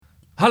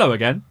Hello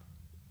again,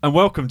 and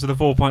welcome to the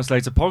 4 Pints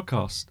Later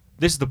podcast.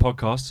 This is the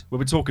podcast where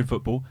we're talking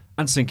football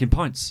and sinking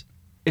pints.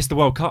 It's the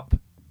World Cup.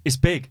 It's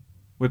big.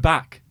 We're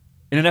back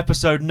in an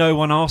episode no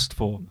one asked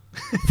for.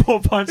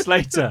 4 Pints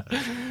Later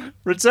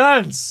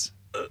returns.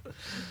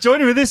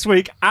 Joining me this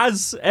week,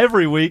 as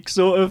every week,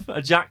 sort of, are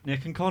Jack,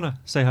 Nick and Connor.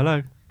 Say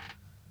hello.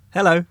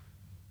 Hello.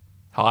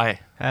 Hi.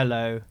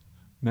 Hello.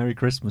 Merry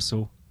Christmas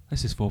all.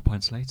 This is 4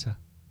 Pints Later.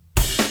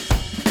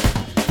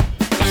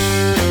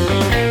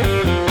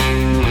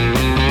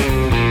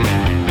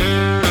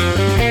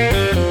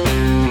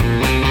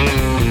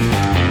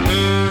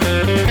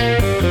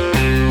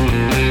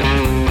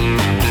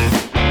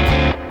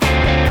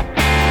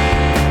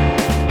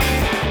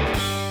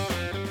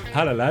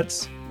 Hello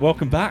lads,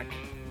 welcome back.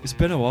 It's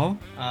been a while.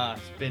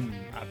 It's been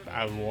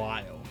a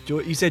while.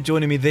 You said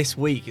joining me this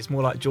week. It's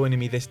more like joining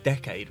me this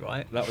decade,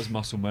 right? That was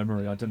muscle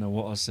memory. I don't know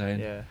what I was saying.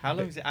 Yeah. How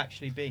long has it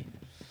actually been?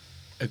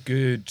 A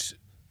good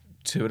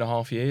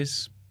 2.5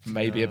 years,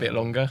 maybe a bit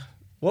longer.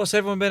 What's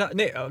everyone been up?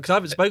 Nick, because I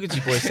haven't spoken to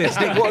you boys since.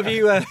 Nick, what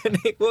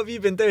have you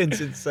been doing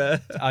since? Do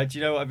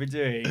you know what I've been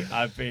doing?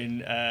 I've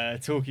been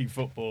talking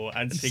football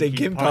and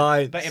sinking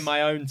pints. But in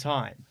my own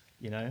time,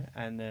 you know,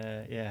 and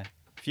yeah.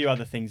 A few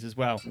other things as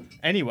well.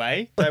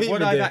 Anyway,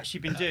 what I've actually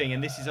been doing,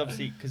 and this is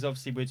obviously because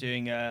we're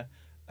doing a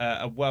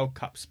World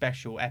Cup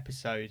special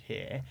episode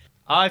here.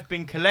 I've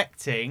been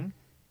collecting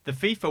the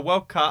FIFA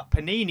World Cup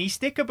Panini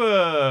sticker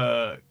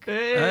book.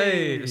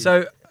 Hey,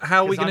 so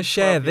how are we going to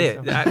share this?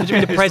 What What do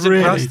you mean a present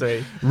really, for us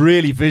three?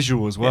 Really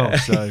visual as well. Yeah.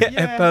 So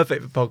Yeah,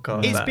 perfect for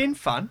podcast. It's been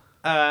fun.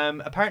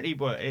 Apparently,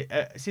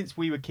 since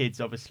we were kids,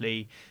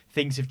 obviously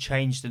things have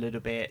changed a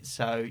little bit.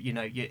 So you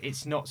know,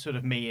 it's not sort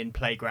of me in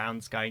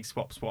playgrounds going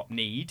swap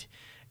need.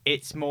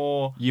 It's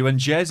more you and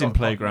Jez in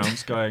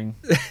playgrounds going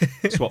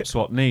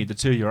swap need. The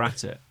two you're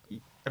at it.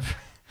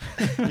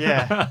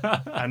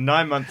 yeah. And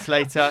 9 months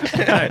later,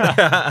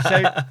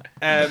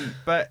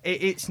 but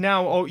it's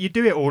now. Oh, you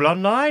do it all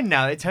online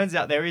now. It turns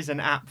out there is an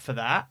app for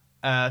that.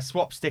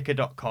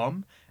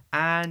 Swapsticker.com.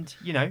 And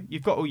you know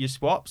you've got all your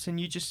swaps, and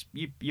you just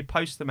you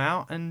post them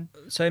out, and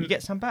So you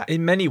get some back.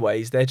 in many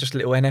ways, they're just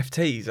little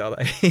NFTs, are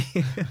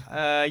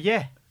they?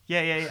 Yeah.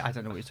 I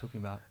don't know what you're talking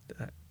about.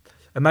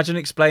 Imagine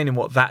explaining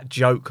what that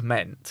joke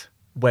meant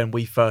when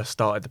we first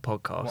started the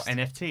podcast. What,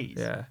 NFTs?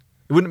 Yeah,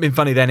 it wouldn't have been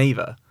funny then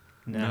either.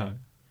 No.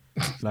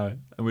 No,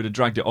 and we'd have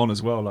dragged it on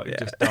as well, like Yeah.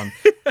 we've just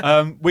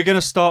done. We're going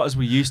to start as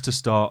we used to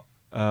start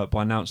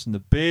by announcing the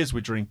beers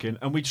we're drinking,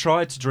 and we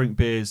tried to drink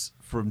beers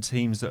from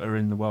teams that are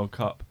in the World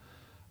Cup.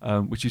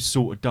 Which is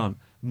sort of done.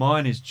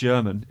 Mine is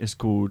German. It's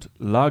called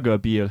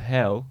Lagerbier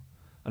Hell,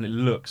 and it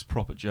looks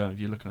proper German. If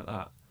you're looking at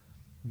that,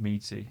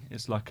 meaty.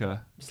 It's like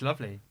a It's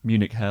lovely.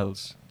 Munich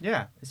Hells.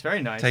 Yeah, it's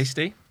very nice.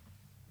 Tasty.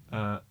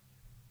 Yeah,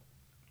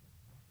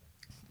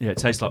 it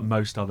tastes like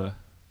most other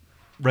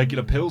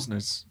regular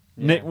pilsners.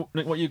 Yeah.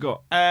 Nick, what you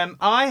got?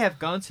 I have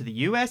gone to the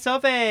US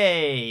of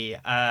A.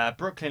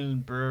 Brooklyn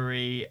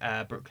Brewery,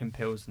 Brooklyn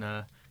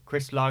Pilsner,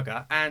 Chris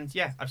Lager, and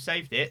yeah, I've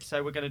saved it,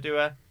 so we're going to do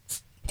a...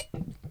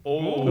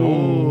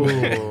 Ooh.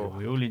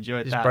 We all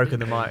enjoyed Just that.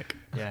 broken the mic.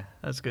 Yeah,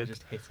 That's good.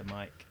 Just hit a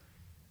mic.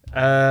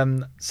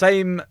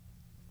 Same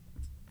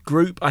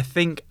group, I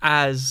think,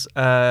 as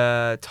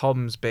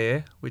Tom's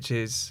beer, which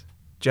is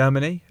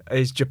Germany,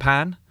 is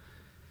Japan.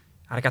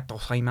 Arigato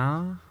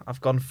gozaimasu. I've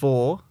gone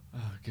for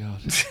Oh God,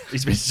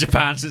 he's been to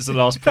Japan since the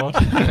last pod.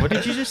 What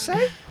did you just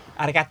say?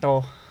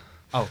 arigato.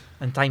 Oh.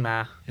 And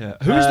taima. Yeah,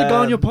 who's the guy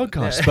on your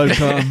podcast?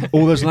 Spoke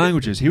all those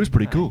languages. He was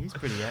pretty cool. He's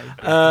pretty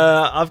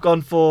I've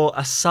gone for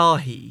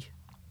Asahi,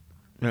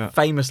 Yeah,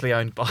 famously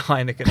owned by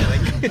Heineken, I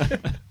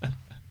think.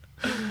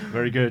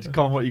 very good.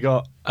 Con, what you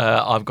got?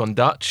 I've gone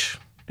Dutch.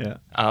 Yeah,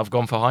 And I've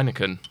gone for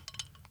Heineken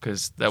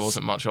because there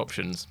wasn't much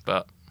options.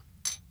 But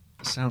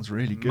sounds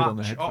really good on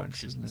the Much headphones,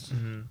 options.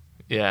 doesn't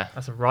it? yeah,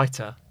 That's a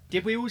writer.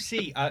 Did we all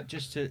see,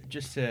 just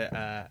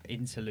to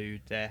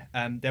interlude there,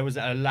 there was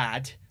a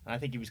lad, I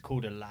think he was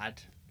called a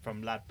lad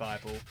from Lad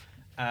Bible,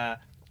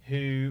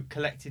 who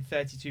collected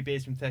 32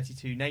 beers from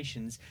 32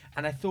 nations.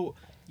 And I thought,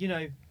 you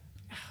know,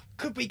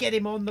 could we get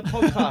him on the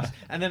podcast?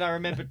 And then I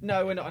remembered,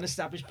 no, we're not an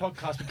established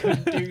podcast. We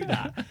couldn't do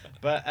that.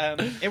 But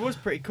it was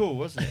pretty cool,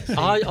 wasn't it?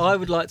 I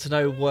would like to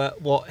know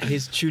what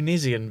his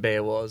Tunisian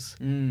beer was.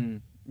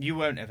 You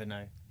won't ever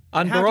know.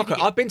 And How did Morocco. you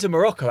get- I've been to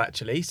Morocco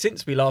actually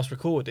since we last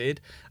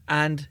recorded,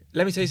 and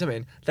let me tell you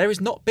something. There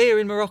is not beer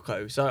in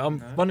Morocco, so I'm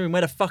wondering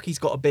where the fuck he's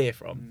got a beer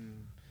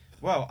from.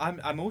 Well,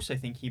 I'm also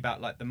thinking about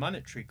like the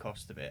monetary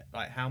cost of it.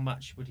 Like, how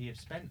much would he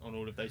have spent on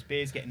all of those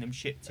beers, getting them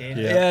shipped in?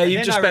 Yeah. Yeah, And you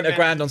then just I spent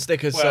remembered- $1,000 on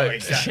stickers. Well, so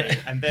exactly.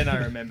 And then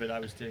I remembered I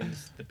was doing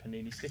the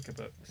Panini sticker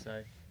book.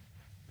 So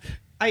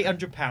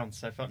 £800.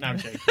 So I thought, no, I'm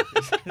joking.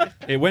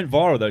 It went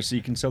viral though, so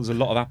you can tell there's a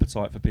lot of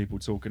appetite for people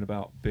talking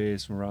about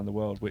beers from around the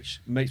world,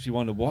 which makes me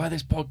wonder why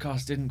this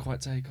podcast didn't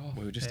quite take off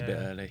we were just a bit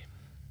early.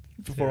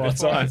 before our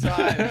time.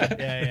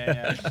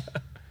 Yeah.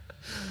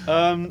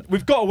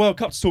 We've got a World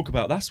Cup to talk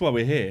about. That's why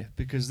we're here,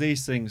 because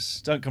these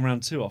things don't come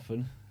around too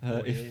often,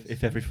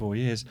 if every 4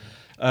 years.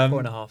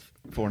 4.5.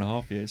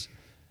 4.5 years.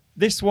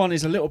 This one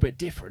is a little bit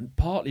different,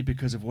 partly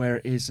because of where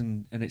it is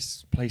and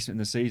its placement in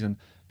the season,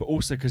 but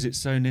also because it's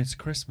so near to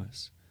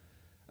Christmas.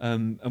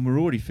 And we're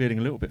already feeling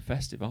a little bit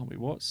festive, aren't we?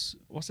 What's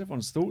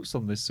everyone's thoughts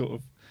on this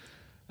sort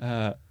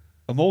of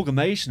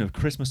amalgamation of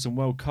Christmas and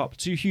World Cup?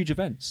 Two huge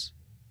events.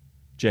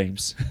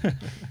 James.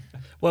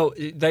 Well,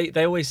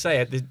 they always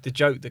say the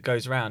joke that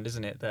goes around,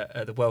 isn't it,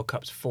 that the World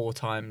Cup's 4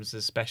 times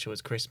as special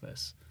as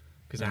Christmas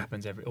because it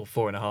happens or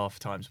 4.5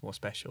 times more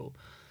special.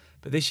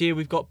 But this year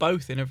we've got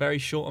both in a very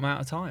short amount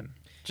of time.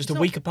 Just a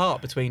week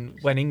apart between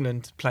when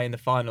England play in the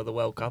final of the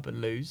World Cup and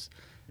lose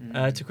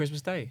to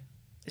Christmas Day.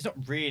 It's not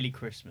really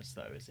Christmas,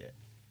 though, is it?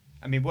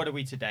 I mean, what are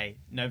we today?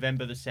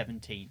 November the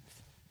 17th.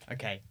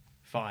 Okay,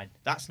 fine.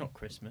 That's not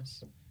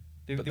Christmas.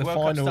 The But the World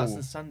Cup final- starts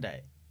on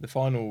Sunday. The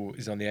final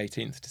is on the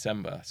 18th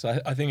December, so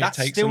I think That's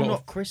it takes still a lot not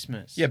of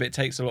Christmas. yeah, but it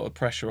takes a lot of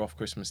pressure off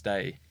Christmas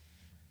Day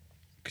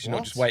because you're not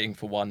What? just waiting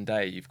for one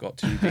day. You've got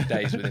 2 big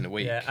days within a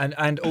week. Yeah,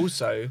 and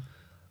also,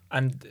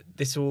 and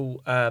this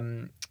will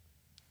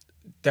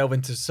delve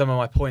into some of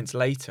my points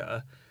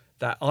later,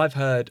 that I've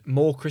heard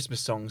more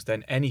Christmas songs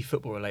than any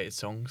football-related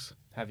songs.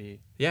 Have you?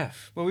 Yeah,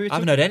 Well, we were I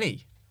haven't talking- heard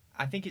any.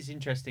 I think it's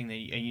interesting that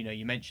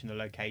you mentioned the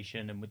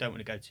location, and we don't want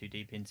to go too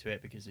deep into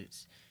it because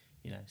it's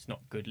it's not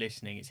good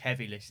listening. It's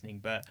heavy listening,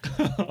 but Is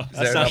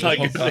there sounds another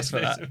like podcast for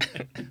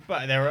that?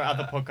 but there are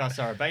other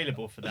podcasts are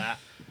available for that.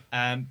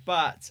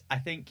 But I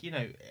think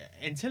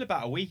until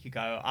about a week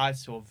ago, I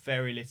saw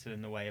very little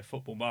in the way of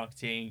football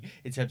marketing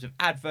in terms of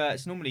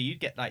adverts. Normally, you'd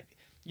get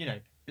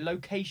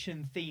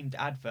location themed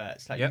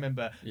adverts. Like you Yep.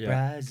 remember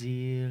Yeah.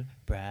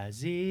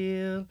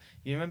 Brazil.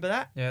 You remember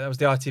that? Yeah, that was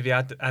the ITV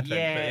advert. but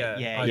Yeah, I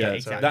yeah, get it,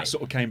 exactly. That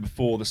sort of came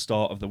before the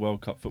start of the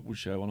World Cup football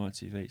show on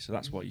ITV, so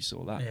that's why you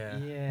saw that. Yeah.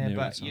 Yeah, Near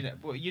but the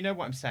time. you know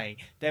what I'm saying.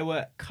 There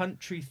were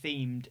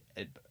country-themed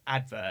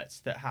adverts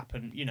that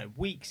happen,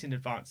 weeks in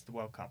advance of the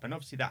World Cup, and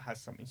obviously that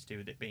has something to do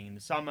with it being in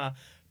the summer.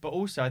 But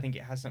also, I think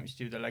it has something to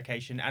do with the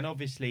location, and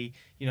obviously,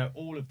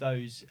 all of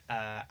those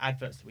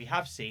adverts that we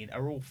have seen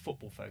are all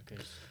football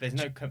focused. There's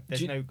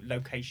no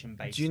location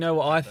based. Do you know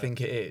what I think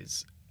it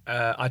is?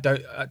 I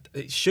don't.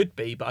 It should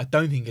be, but I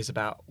don't think it's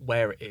about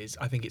where it is.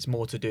 I think it's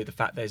more to do with the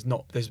fact there's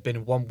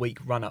been 1 week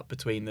run up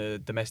between the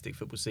domestic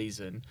football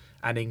season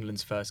and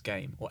England's first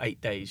game, or 8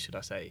 days, should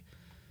I say?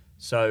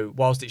 So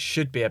whilst it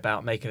should be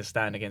about making a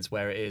stand against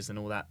where it is and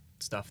all that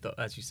stuff that,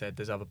 as you said,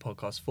 there's other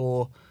podcasts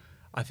for,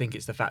 I think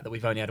it's the fact that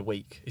we've only had a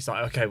week. It's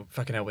like, okay,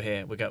 fucking hell, we're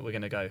here. We're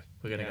gonna go.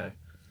 We're gonna go.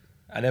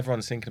 And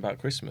everyone's thinking about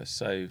Christmas,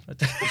 so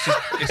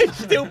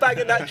Still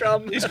banging that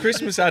drum. it's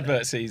Christmas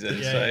advert season.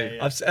 Yeah, so yeah,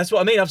 yeah. That's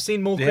what I mean. I've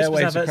seen more The Christmas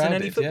airwaves are adverts than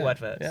any crowded, football yeah.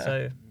 adverts. Yeah.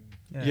 So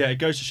Yeah, it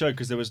goes to show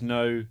because there was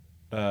no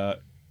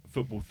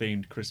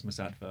football-themed Christmas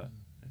advert,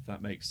 if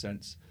that makes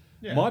sense.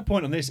 Yeah. My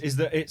point on this is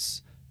that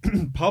it's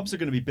pubs are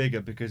going to be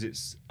bigger because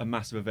it's a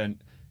massive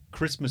event.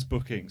 Christmas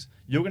bookings,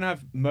 you're going to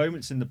have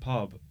moments in the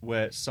pub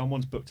where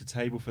someone's booked a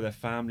table for their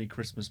family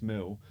Christmas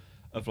meal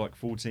of like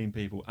 14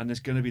 people, and there's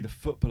going to be the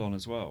football on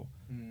as well,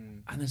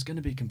 and there's going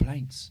to be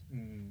complaints.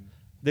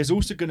 There's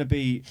also going to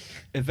be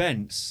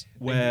events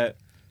where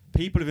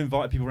people have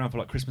invited people around for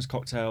like Christmas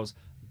cocktails,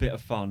 bit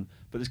of fun,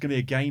 but there's going to be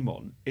a game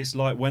on. It's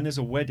like when there's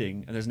a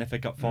wedding and there's an FA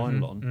Cup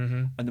final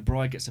on, and the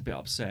bride gets a bit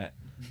upset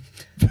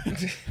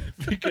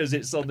because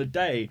it's on the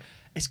day.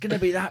 It's going to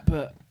be that,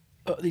 but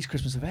at these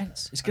Christmas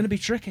events, it's going to be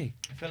tricky.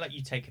 I feel like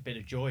you take a bit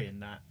of joy in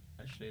that,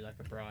 actually, like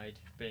a bride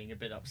being a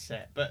bit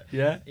upset. But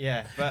Yeah.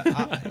 but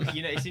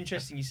it's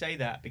interesting you say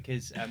that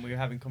because we were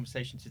having a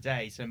conversation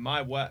today. So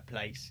my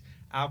workplace,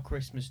 our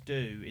Christmas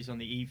do is on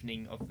the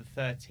evening of the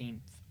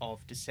 13th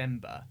of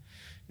December.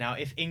 Now,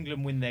 if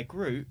England win their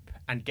group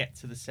and get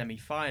to the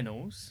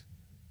semi-finals,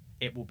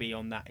 it will be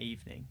on that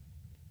evening.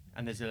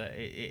 And there's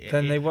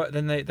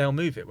they'll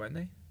move it, won't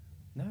they?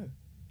 no.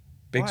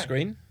 big Why?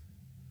 screen.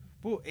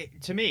 Well,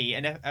 to me,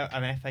 an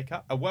FA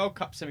Cup, a World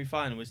Cup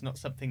semi-final is not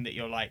something that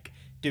you're like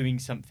doing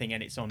something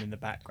and it's on in the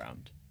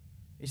background.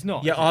 It's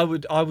not. Yeah, is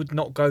it? I would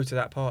not go to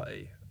that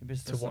party.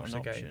 Because to that's not watch an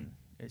the game. option.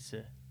 It's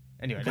a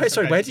anyway. Wait, let's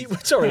sorry, not where go do you?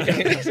 into- Sorry.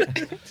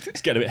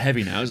 It's getting a bit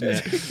heavy now, isn't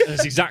it?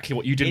 That's exactly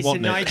what you didn't It's want.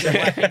 a Nick. night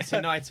away. It's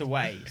a night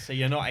away, so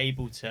you're not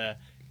able to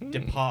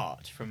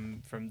depart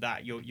from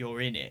that. You're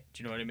in it.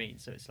 Do you know what I mean?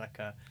 So it's like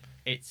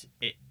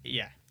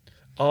yeah.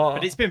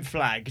 But it's been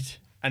flagged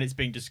and it's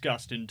being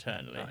discussed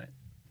internally. Right.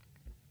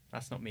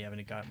 That's not me having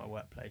a go at my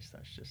workplace.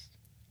 That's just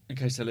In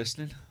case they're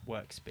listening.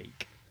 work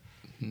speak.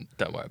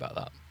 Don't worry about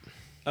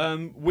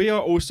that. We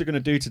are also going to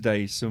do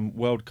today some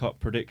World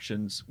Cup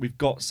predictions. We've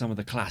got some of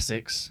the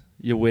classics,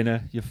 your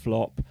winner, your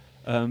flop,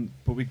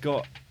 but we've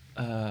got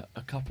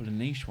a couple of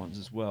niche ones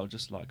as well,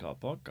 just like our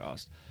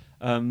podcast.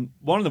 One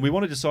of them, we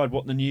want to decide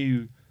what the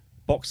new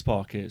Box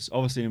Park is.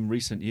 Obviously, in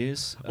recent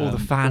years, all the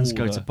fans all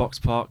go uh, to Box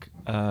Park,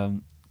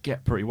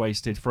 get pretty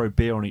wasted, throw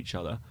beer on each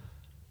other,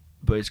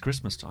 but it's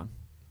Christmas time.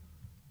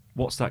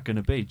 What's that going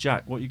to be?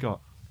 Jack, what you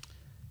got?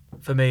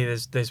 For me,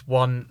 there's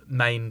one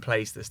main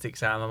place that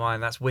sticks out in my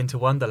mind. That's Winter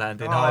Wonderland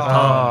in Oh. Hyde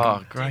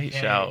Park. Oh, great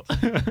Dickhead. shout.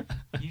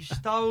 You've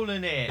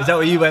stolen it. Is that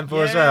what you went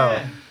for as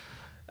well?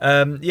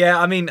 Yeah. Yeah,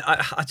 I mean,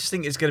 I just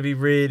think it's going to be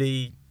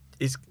really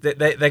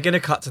they're going to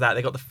cut to that.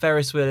 They got the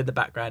Ferris wheel in the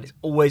background. It's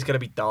always going to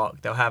be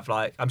dark. They'll have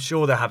I'm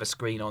sure they'll have a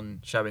screen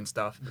on showing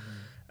stuff.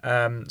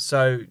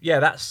 So yeah,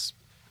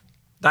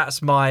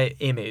 that's my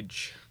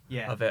image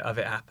of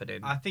it happening.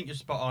 I think you're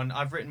spot on.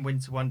 I've written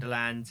Winter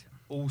Wonderland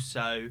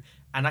also,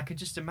 and I could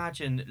just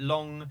imagine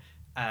long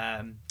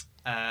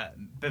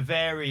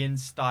Bavarian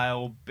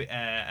style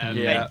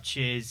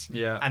benches,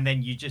 and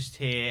then you just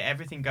hear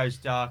everything goes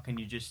dark, and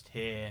you just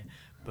hear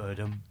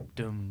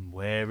 "Ba-dum-dum,"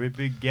 where it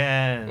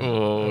began.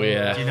 Oh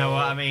yeah. Do you know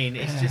what I mean?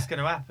 It's just going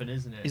to happen,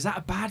 isn't it? Is that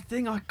a bad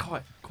thing? I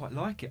quite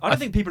like it. I don't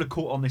think people are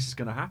caught on this is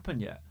going to happen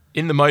yet.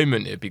 In the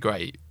moment, it'd be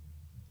great.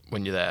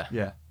 When you're there,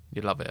 Yeah.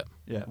 you'd love it.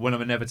 Yeah. When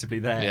I'm inevitably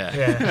there.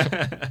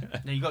 Yeah.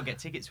 No, you got to get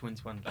tickets to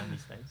Winter Wonderland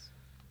these days.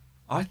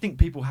 I think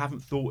people haven't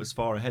thought as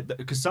far ahead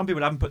because some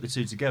people haven't put the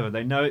two together.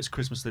 They know it's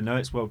Christmas, they know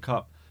it's World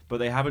Cup, but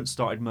they haven't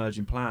started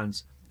merging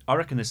plans. I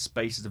reckon there's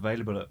spaces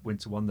available at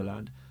Winter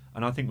Wonderland,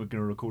 and I think we're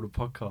going to record a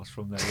podcast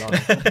from there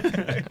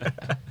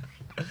live.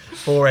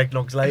 4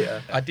 eggnogs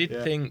later. I did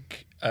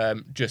think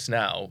just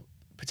now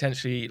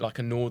potentially like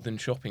a northern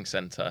shopping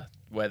centre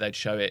where they'd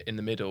show it in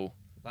the middle.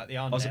 Like the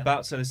I was about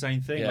to say the same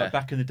thing. Yeah. Like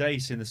back in the day,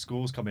 seeing the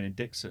scores come in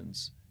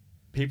Dixon's,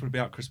 people would be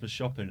out Christmas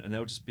shopping, and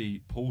there'll just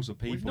be pools of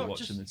people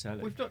watching the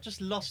telly. We've not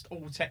just lost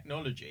all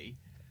technology.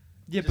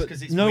 Yeah, just but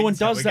 'cause it's no one winter,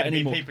 does we're that gonna need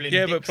anymore. people in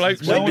Yeah, but Dixons.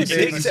 blokes No won't one be doing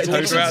Dixons this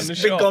told toad around the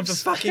Dixon's been gone for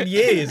shops. fucking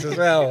years as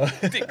well.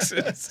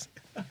 Dixon's.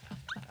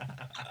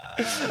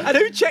 And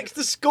who checks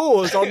the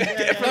scores on No,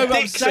 but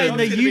I'm saying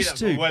they used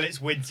to. Well,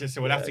 it's winter,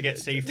 so we'll have to get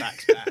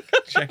CFAX back.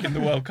 Checking the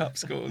World Cup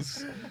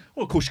scores.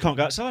 Well, of course you can't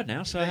go outside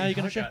now, so how are you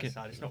going to check it?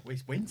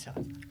 It's winter.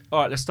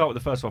 All right, let's start with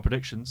the first of our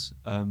predictions.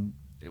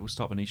 It will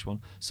start with a niche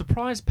one.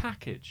 Surprise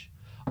package.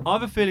 I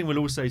have a feeling we'll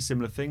all say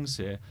similar things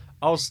here.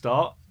 I'll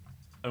start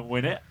and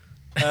win it.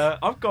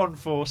 I've gone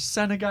for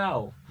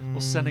Senegal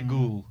or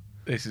Senegal.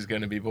 This is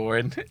going to be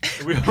boring.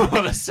 We all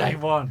got the same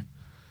one.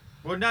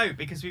 Well, no,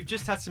 because we've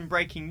just had some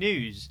breaking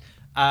news.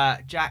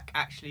 Jack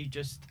actually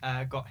just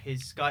got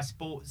his Sky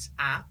Sports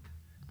app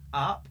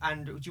up,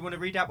 and do you want to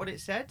read out what it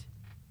said?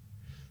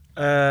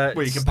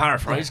 Well, you can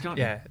paraphrase, can't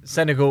you? Yeah,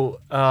 Senegal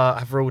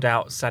have ruled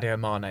out Sadio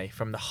Mane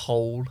from the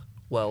whole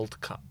World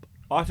Cup.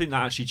 I think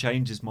that actually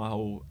changes my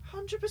whole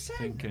 100%.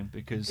 thinking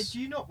because Do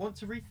you not want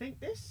to rethink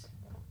this?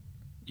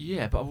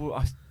 yeah, but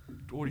I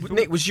already thought.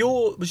 Nick, was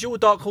your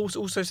dark horse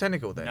also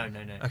Senegal then?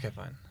 No. Okay,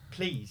 fine.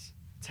 Please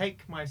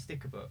take my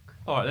sticker book.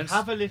 All right, let's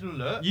Have a little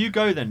look. You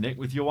go then, Nick,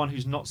 with your one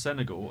who's not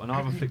Senegal, and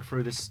I will flick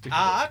through this sticker.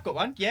 I've got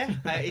one. Yeah,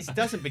 it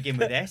doesn't begin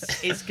with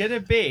S. It's gonna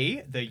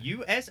be the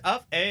US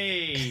of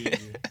A.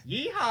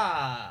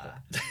 Yeehaw!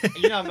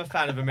 You know I'm a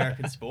fan of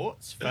American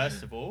sports.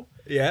 First of all,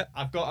 Yeah.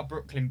 I've got a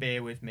Brooklyn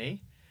beer with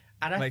me,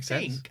 and I Makes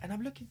think, sense. and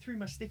I'm looking through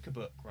my sticker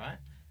book. Right,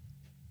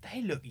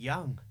 they look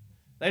young.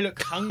 They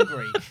look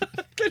hungry,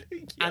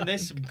 and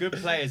there's some good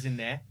players in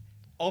there.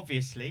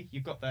 Obviously,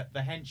 you've got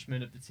the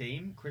henchman of the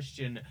team,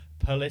 Christian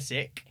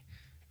Pulisic,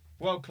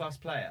 world-class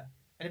player.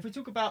 And if we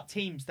talk about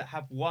teams that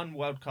have one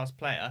world-class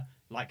player,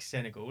 like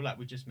Senegal, like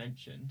we just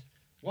mentioned,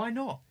 why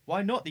not?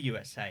 Why not the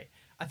USA?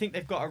 I think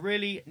they've got a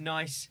really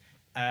nice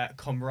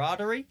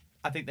camaraderie.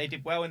 I think they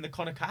did well in the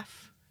CONCACAF.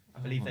 I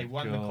believe they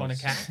won the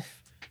CONCACAF.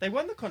 They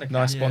won the CONCACAF.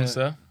 Nice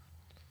sponsor.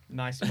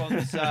 Nice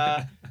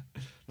sponsor.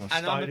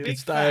 And I'm a big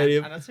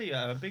Stadium. fan, and I'll tell you,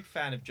 I'm a big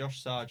fan of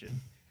Josh Sargent.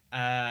 You know,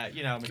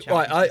 I'm a Right,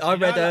 championship. I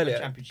read I'm a earlier.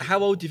 championship How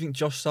old do you think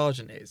Josh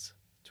Sargent is?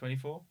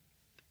 24.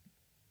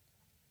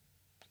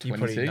 You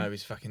probably 22? know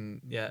he's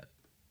fucking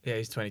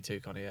he's 22,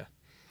 Connor. Yeah.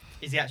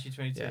 Is he actually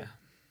 22? Yeah.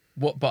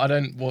 What? But I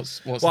don't.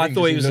 What's? Well, I the thing?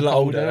 thought Does he was a look lot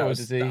older. or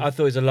does he? I thought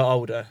he was a lot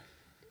older.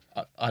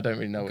 I don't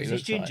really know what he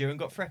Because he's looks ginger like. and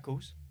got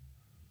freckles.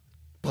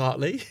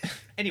 Partly.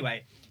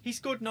 Anyway, he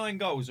scored 9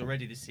 goals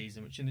already this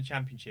season, which in the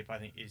championship I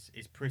think is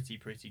pretty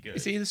good.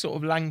 Is he the sort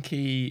of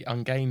lanky,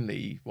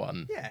 ungainly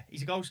one? Yeah,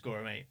 he's a goal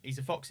scorer, mate. He's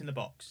a fox in the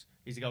box.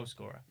 He's a goal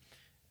scorer.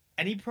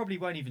 And he probably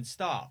won't even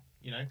start.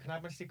 You know, can I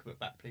have my sticker book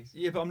back, please?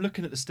 Yeah, but I'm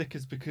looking at the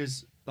stickers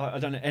because I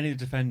don't know any of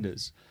the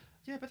defenders,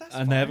 Yeah, but that's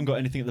and fine. they haven't got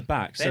anything at the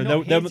back, They're so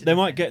not here to they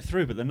might defend. get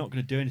through, but they're not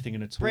going to do anything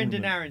in a tournament.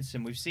 Brendan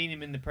Aronson, we've seen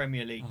him in the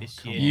Premier League this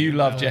come year. You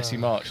love Jesse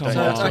March, come don't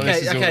you? on. That's what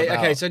this is all okay.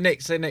 about. So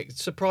Nick,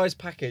 surprise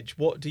package.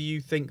 What do you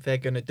think they're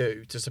gonna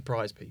do to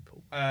surprise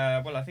people?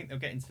 Well, I think they'll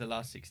get into the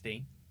last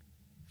 16,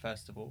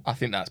 first of all. I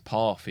think that's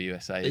par for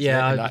USA. Isn't it,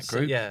 I in would that say-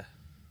 group. Yeah.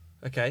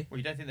 Okay. Well,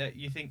 you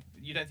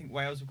don't think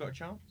Wales have got a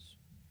chance?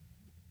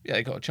 Yeah,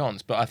 they got a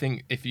chance, but I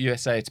think if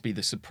USA are to be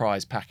the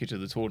surprise package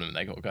of the tournament,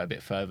 they got to go a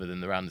bit further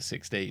than the round of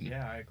 16.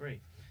 Yeah, I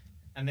agree.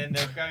 And then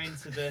they'll go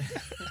into the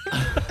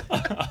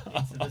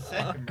into the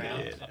second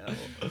round,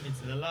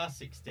 into the last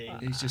 16.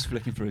 He's just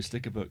flicking through his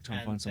sticker book trying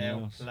to And find someone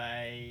they'll else.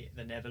 play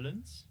the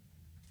Netherlands,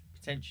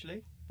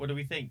 potentially. What do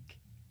we think?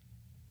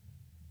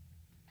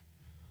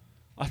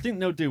 I think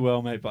they'll do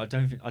well, mate, but I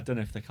don't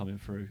know if they're coming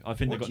through. I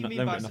think What do you they've mean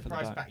got by enough at the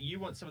surprise back. back? You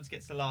want someone to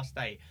get to the last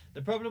 8.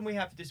 The problem we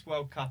have with this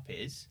World Cup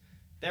is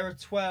there are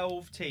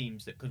 12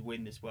 teams that could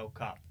win this World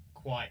Cup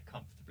quite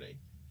comfortably.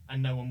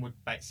 and no one would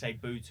say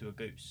boo to a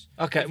goose.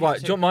 Okay, If you- right.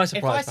 Do you want my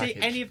surprise If I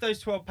package? say any of those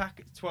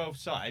 12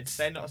 sides,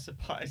 they're not a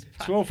surprise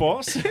package. 12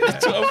 what?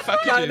 12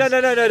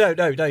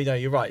 packages. No.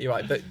 You're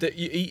right. But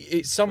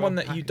it's someone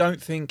that you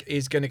don't think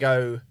is going to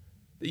go.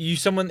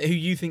 Someone who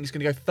you think is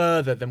going to go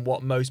further than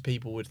what most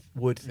people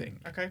would think.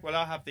 Okay, well,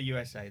 I'll have the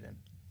USA then.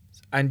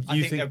 And I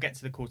you think they'll get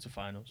to the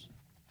quarterfinals.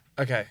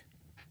 Okay.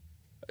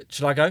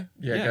 Should I go?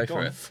 Yeah, go for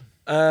on. it.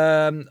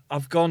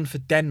 I've gone for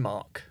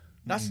Denmark.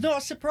 That's not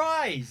a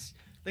surprise.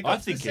 They I got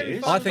to think the it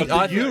is.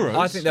 semi-finals. Of the Euros?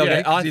 I think they'll Yeah,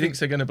 get. 'cause he thinks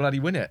they're going to bloody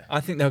win it. I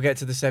think they'll get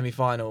to the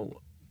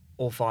semi-final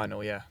or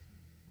final. Yeah.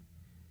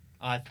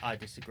 I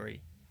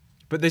disagree.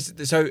 But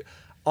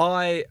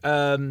I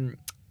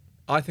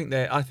think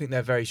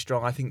they're very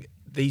strong. I think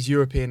these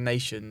European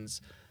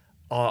nations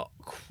are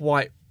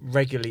quite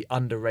regularly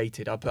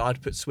underrated.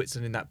 I'd put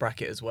Switzerland in that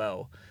bracket as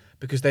well,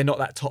 because they're not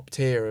that top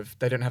tier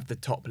they don't have the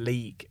top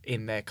league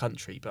in their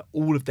country, but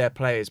all of their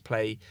players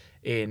play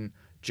in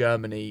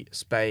Germany,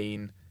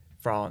 Spain,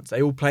 France.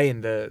 They all play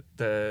in the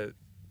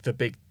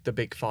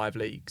big five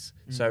leagues.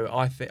 So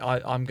I think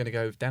I'm going to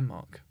go with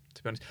Denmark,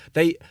 to be honest.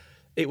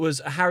 It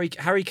was Harry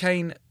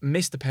Kane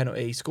missed the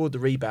penalty, scored the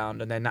rebound,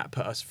 and then that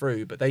put us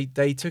through. But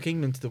they took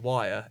England to the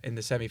wire in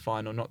the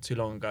semi-final not too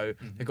long ago.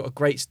 They've got a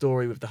great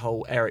story with the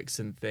whole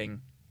Eriksen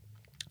thing,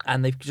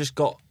 and they've just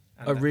got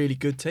a really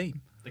good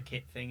team. The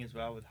kit thing as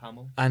well with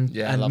Hummel. And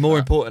Yeah, I love more that.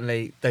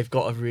 importantly, they've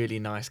got a really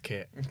nice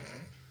kit.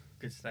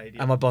 Good stadium.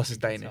 And my boss is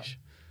Good guitar. Danish.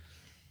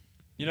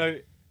 You know,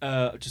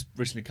 I've just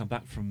recently come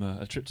back from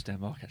a trip to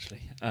Denmark,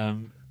 actually.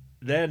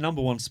 Their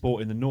number one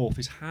sport in the north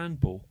is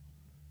handball,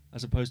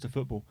 as opposed to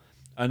football.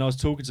 And I was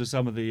talking to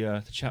some of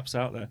the chaps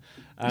out there,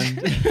 and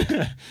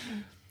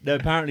they're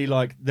apparently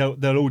like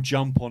they'll all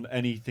jump on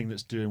anything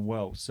that's doing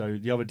well. So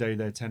the other day,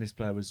 their tennis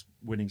player was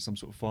winning some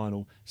sort of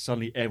final.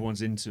 Suddenly,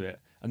 everyone's into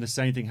it, and the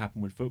same thing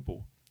happened with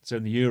football. So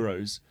in the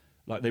Euros,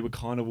 like they were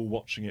kind of all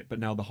watching it, but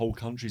now the whole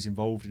country's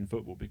involved in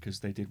football because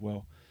they did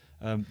well.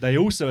 They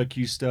also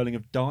accused Sterling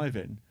of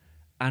diving,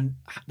 and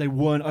they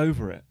weren't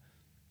over it.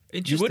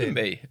 You wouldn't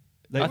be.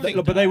 They I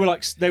were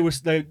like they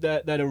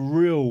had a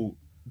real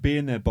bee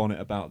in their bonnet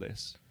about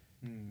this.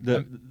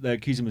 They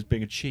accused him of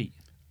being a cheat.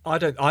 I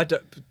don't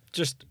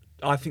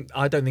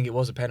think it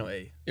was a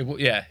penalty. It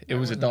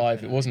was a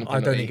dive. It wasn't a I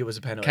penalty. don't think it was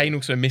a penalty. Kane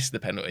also missed the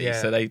penalty,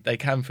 Yeah. so they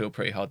can feel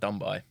pretty hard done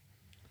by.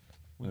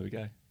 There we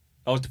go.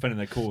 I was defending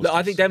their cause. Look,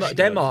 I think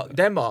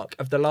Denmark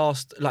of the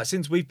last,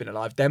 since we've been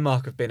alive,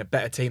 Denmark have been a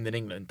better team than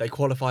England. They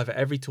qualify for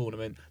every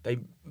tournament. They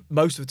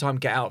most of the time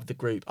get out of the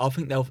group. I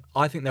think they'll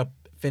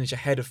finish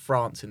ahead of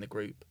France in the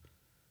group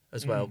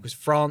as well, because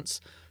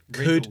France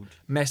could Riddled.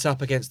 mess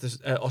up against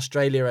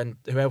Australia and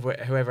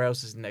whoever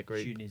else is in their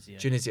group.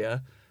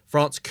 Tunisia.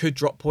 France could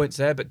drop points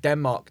there, but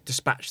Denmark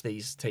dispatch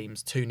these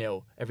teams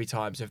 2-0 every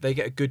time. So if they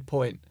get a good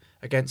point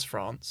against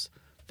France,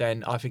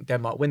 then I think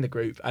Denmark win the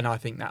group, and I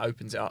think that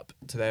opens it up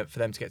for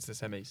them to get to the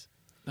semis.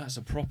 That's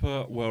a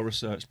proper,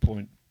 well-researched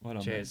point. Well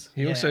done, Cheers.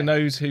 He also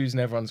knows who's in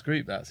everyone's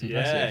group. That's mate.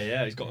 impressive.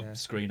 Yeah. He's got a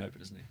screen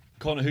open, isn't he?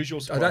 Connor, who's your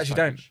I surprise actually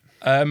don't.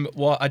 package?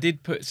 Well, I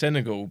did put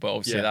Senegal, but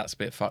obviously Yeah. that's a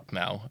bit fucked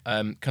now.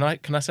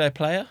 Can I say a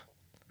player?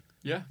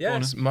 Yeah. Yeah. go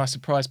on It's my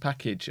surprise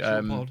package.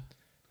 then. Short pod.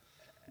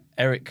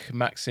 Eric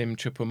Maxim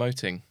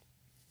Choupo-Moting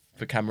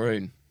for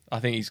Cameroon. I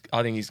think he's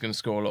going to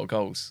score a lot of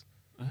goals.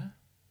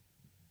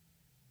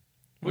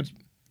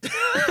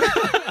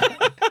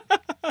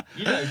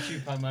 You know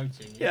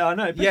Choupo-Moting. Yeah, I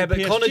know. Yeah,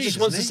 but Connor just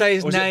wants to say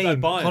his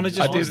name. Connor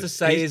just wants to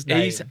say his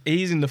name.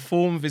 He's in the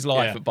form of his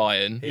life Yeah. at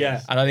Bayern.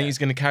 Yeah. And I think he's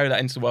going to carry that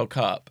into the World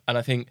Cup. And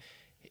I think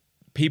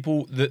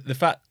the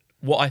fact,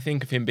 what I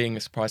think of him being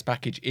a surprise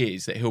package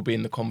is that he'll be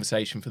in the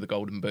conversation for the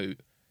Golden Boot.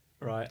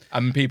 Right.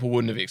 And people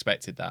wouldn't have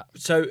expected that.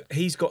 So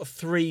he's got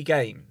 3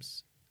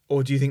 games,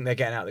 or do you think they're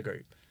getting out of the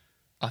group?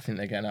 I think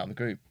they're getting out of the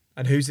group.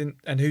 And who's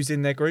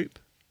in their group?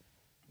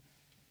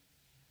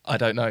 I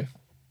don't know.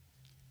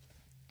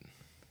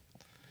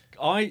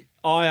 I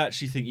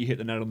actually think you hit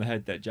the nail on the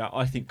head there, Jack.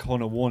 I think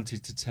Connor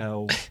wanted to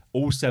tell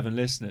all 7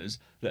 listeners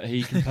that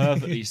he can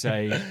perfectly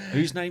say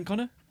whose name,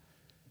 Connor?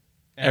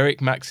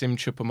 Eric Maxim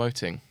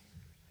Choupo-Moting.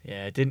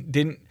 Yeah, didn't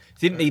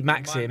need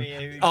Maxim. me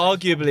who he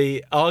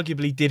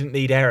Arguably didn't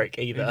need Eric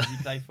Who either. does he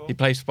play for? He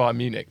plays for Bayern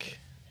Munich,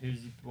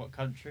 What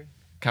country?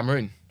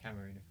 Cameroon,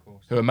 Cameroon, of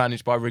course. who are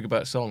managed by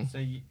Rigobert Song.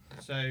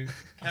 So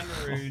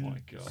Cameroon, Oh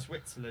my God.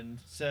 Switzerland,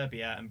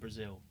 Serbia, and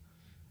Brazil.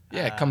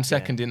 Yeah, come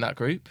second in that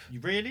group. You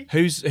really?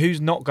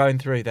 Who's not going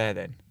through there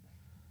then?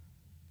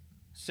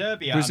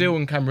 Serbia. Brazil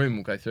and Cameroon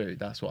will go through.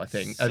 That's what I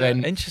think. And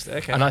then, Interesting.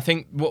 Okay. and I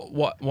think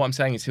what I'm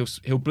saying is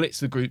he'll blitz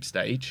the group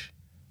stage,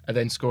 and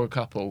then score a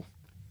couple.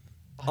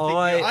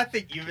 I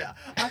think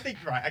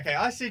right. Okay,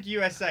 I said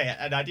USA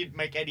and I didn't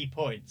make any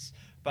points,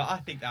 but I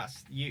think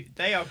that's you.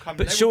 They are coming.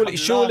 But they will come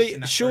last in that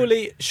group.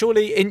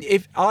 surely,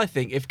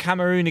 if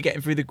Cameroon are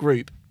getting through the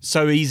group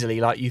so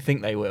easily, like you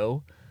think they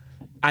will,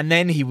 and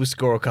then he will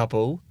score a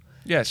couple.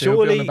 Yeah, so he'll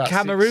be on Surely about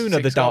Cameroon are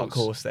the six dark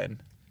goals. horse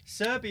then.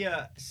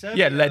 Serbia.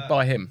 Yeah, led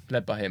by him.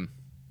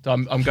 So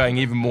I'm going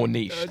even more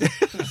niche.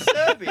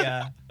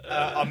 Serbia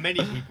are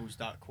many people's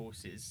dark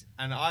horses,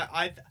 and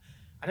I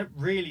I don't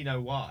really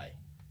know why.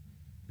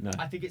 No.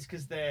 I think it's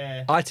because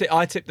they're. I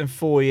tipped them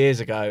 4 years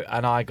ago,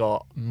 and I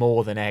got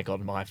more than egg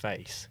on my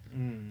face.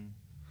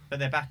 But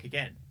they're back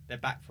again. They're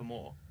back for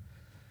more.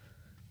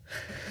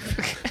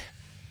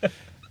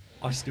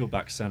 I still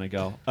back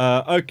Senegal.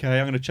 Okay,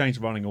 I'm going to change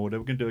the running order.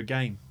 We're going to do a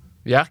game.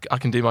 Yeah, I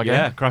can do my game.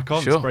 Yeah, crack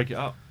on. Sure. Let's break it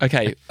up.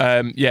 Okay.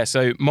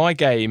 So my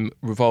game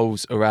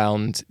revolves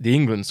around the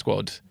England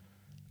squad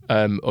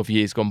of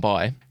years gone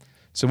by.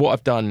 So what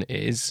I've done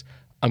is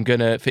I'm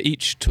going to, for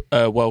each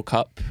World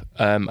Cup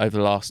over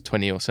the last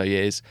 20 or so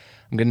years,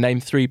 I'm going to name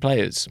 3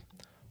 players,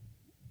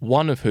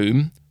 one of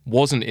whom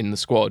wasn't in the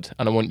squad,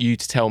 and I want you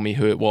to tell me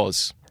who it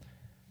was.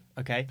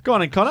 Okay. Go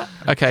on then, Connor.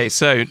 Okay,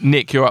 so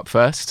Nick, you're up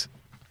first.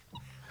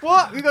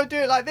 What? We got to do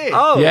it like this?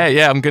 Oh,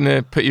 Yeah, I'm going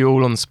to put you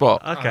all on the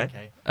spot.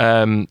 Okay.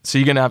 So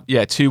you're going to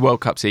have 2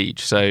 World Cups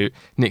each. So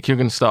Nick, you're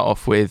going to start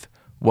off with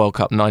World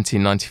Cup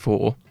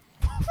 1994.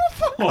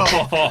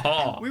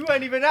 We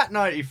weren't even at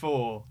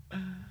 94.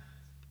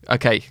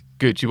 Okay,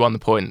 good. You won the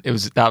point.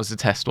 That was the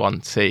test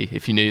one to see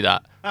if you knew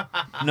that.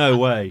 No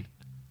way.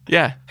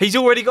 Yeah, He's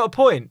already got a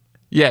point.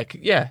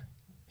 yeah.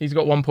 He's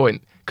got 1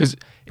 point because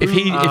if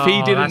he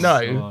didn't that's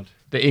know hard.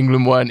 that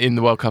England weren't in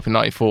the World Cup in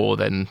 '94,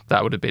 then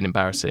that would have been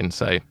embarrassing.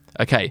 So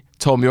okay,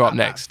 Tom, you're up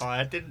next. That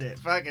fired, didn't it?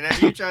 Fucking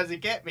hell, you tried to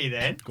get me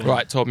then. Go on.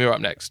 Right, Tom, you're up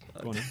next.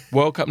 Go on then.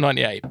 World Cup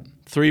 '98.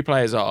 3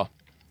 players are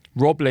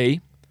Rob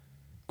Lee,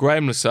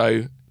 Graham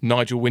Lasso,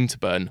 Nigel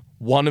Winterburn.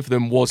 One of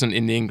them wasn't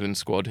in the England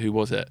squad. Who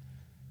was it?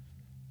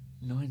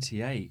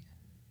 98.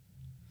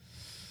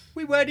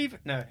 We weren't even.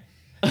 No.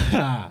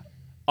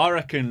 I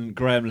reckon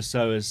Graham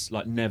Lasso has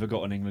never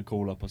got an England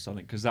call up or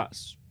something because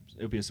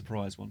it'll be a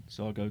surprise one.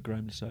 So I'll go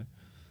Graham Lasso.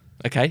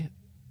 Okay,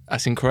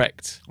 that's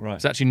incorrect. Right.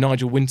 It's actually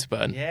Nigel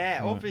Winterburn.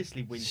 Yeah,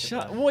 obviously Winter.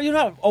 Shut. Well, you're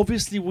not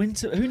obviously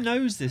Winter. Who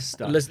knows this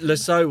stuff?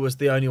 Lasso was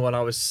the only one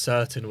I was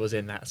certain was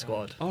in that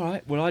squad. All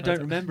right. Well, I don't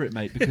remember it,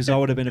 mate, because I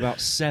would have been about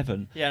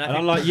 7. Yeah, and I and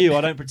think- unlike you,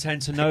 I don't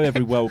pretend to know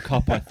every World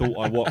Cup I thought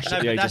I watched No,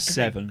 at the but age of that's the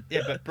thing. 7.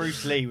 Yeah, but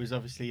Bruce Lee was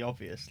obviously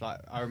obvious.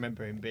 I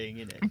remember him being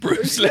in it.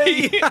 Bruce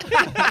Lee.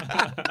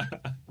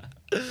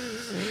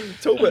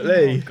 Talbot Oh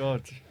Lee.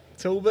 God.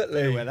 Talbot I don't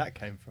know Lee. where that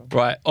came from.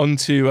 Right, on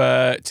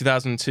to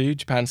 2002,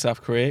 Japan,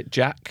 South Korea.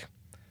 Jack.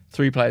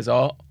 3 players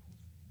are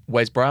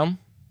Wes Brown,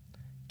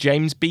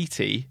 James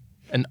Beattie,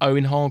 and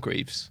Owen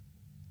Hargreaves.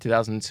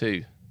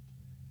 2002.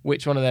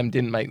 Which one of them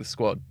didn't make the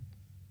squad?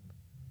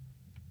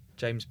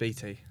 James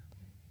Beattie.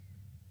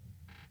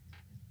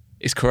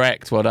 It's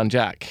correct. Well done,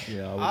 Jack.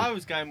 Yeah, I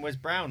was going Wes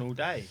Brown all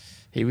day.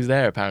 He was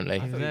there, apparently. I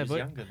thought he there, was boy.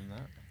 younger than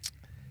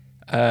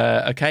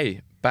that.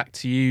 Okay, back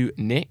to you,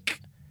 Nick.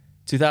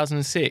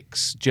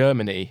 2006,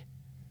 Germany.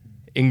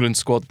 England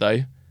squad,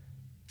 though.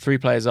 3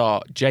 players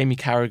are Jamie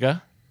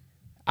Carragher,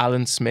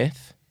 Alan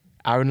Smith,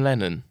 Aaron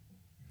Lennon.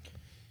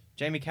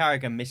 Jamie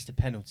Carragher missed a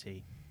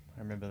penalty. I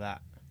remember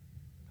that.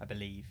 I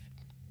believe.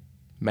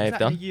 May Was have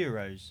that done. in the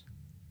Euros.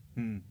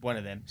 One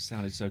of them.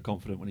 sounded so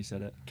confident when he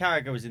said it.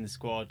 Carragher was in the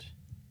squad.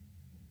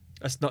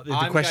 That's not the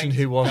I'm question. going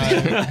Who to was? go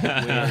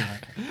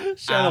with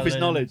Showing off his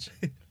Alan. knowledge.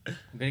 I'm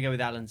going to go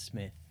with Alan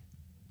Smith.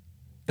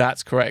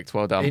 That's correct.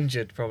 Well done.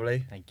 Injured,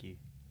 probably. Thank you.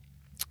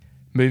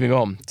 Moving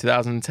on,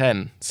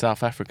 2010,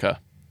 South Africa.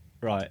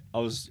 Right. I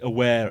was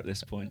aware at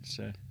this point,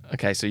 so.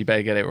 Okay, so you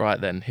better get it right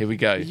then. Here we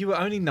go. You were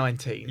only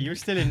 19. You were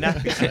still in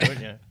nappies, though,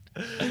 weren't you?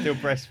 Still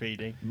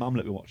breastfeeding. Mum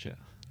let me watch it.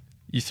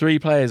 Your 3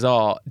 players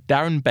are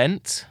Darren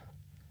Bent,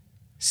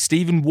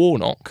 Stephen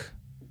Warnock,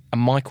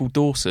 and Michael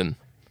Dawson.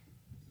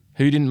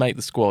 Who didn't make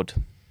the squad?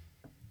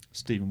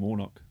 Stephen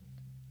Warnock.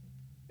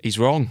 He's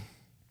wrong.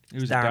 It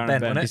was Darren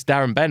Bent, wasn't it? It's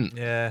Darren Bent.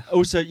 Yeah.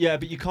 Also, yeah,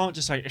 but you can't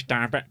just say it's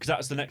Darren Bent because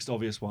that's the next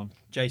obvious one.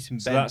 Jason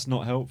So Bent. that's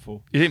not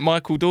helpful. You think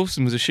Michael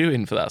Dawson was a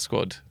shoe-in for that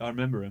squad? I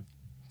remember him.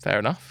 Fair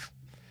enough.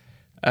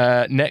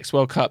 Next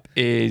World Cup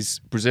is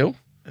Brazil,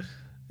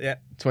 Yeah.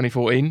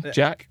 2014. Yeah.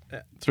 Jack.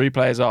 Yeah. 3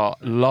 players are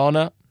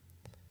Lana,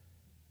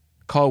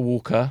 Kyle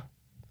Walker,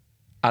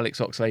 Alex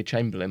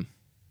Oxlade-Chamberlain.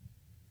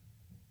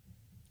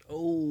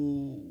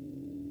 Oh.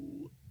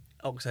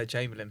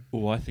 Oxlade-Chamberlain.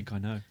 Oh, I think I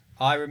know.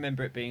 I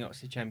remember it being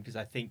Oxlade-Chamberlain because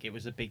I think it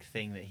was a big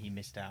thing that he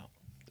missed out.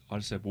 I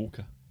just said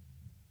Walker.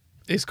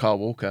 It's Kyle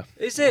Walker.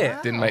 Is it?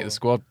 Wow. Didn't make the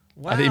squad.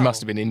 I think he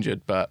must have been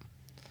injured, but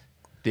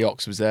the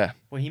Ox was there.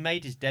 Well, he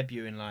made his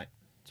debut in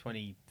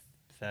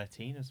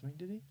 2013 or something,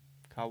 did he?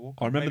 Carl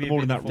Walker. I remember Maybe them all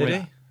a in bit that before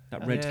Did he?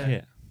 That red Yeah.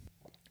 kit.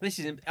 This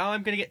is.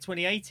 I'm going to get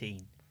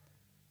 2018.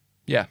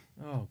 Yeah.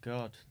 Oh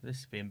God,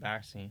 this would be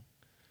embarrassing.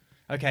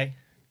 Okay.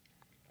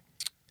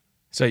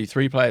 So your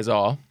 3 players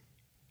are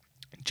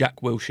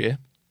Jack Wilshere,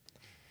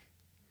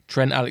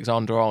 Trent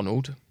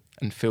Alexander-Arnold,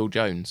 and Phil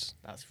Jones.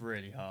 That's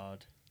really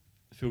hard.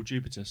 Phil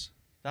Jupiters.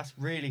 That's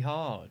really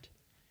hard.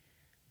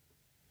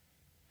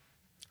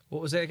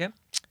 What was it again?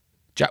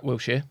 Jack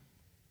Wilshere,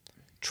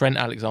 Trent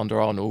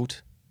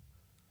Alexander-Arnold,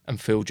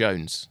 and Phil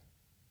Jones.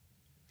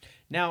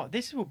 Now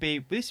this would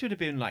have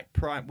been like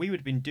prime. We would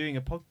have been doing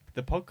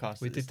the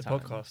podcast. We at did this the time.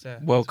 podcast, yeah.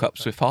 World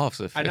Cups with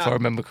halves, if I know. I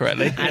remember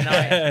correctly.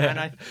 And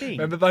I think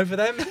Remember both of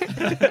them?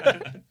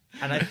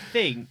 and I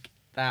think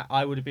that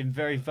I would have been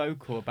very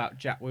vocal about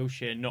Jack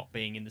Wilshere not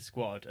being in the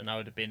squad, and I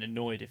would have been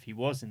annoyed if he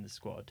was in the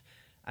squad.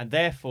 And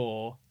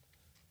therefore,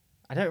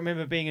 I don't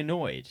remember being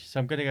annoyed, so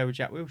I'm going to go with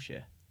Jack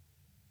Wilshere.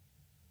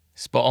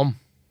 Spot on.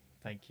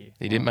 Thank you.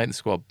 He didn't make the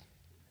squad.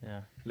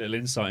 Yeah. Little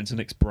insight into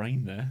Nick's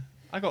brain there.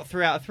 I got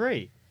 3 out of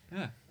 3.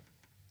 Yeah.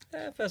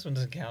 First one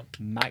doesn't count.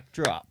 Mic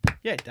drop.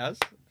 Yeah, it does.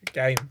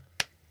 Game.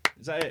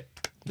 Is that it?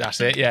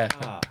 That's it, yeah.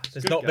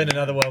 There's not been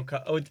another World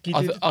Cup. Oh,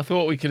 I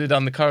thought we could have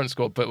done the current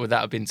squad, but would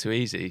that have been too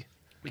easy?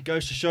 It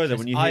goes to show that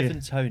when you hear Ivan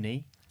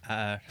Toney.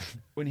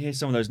 when you hear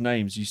some of those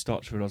names, you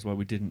start to realise why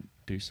we didn't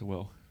do so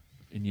well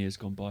in years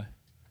gone by.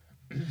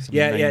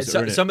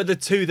 Some of the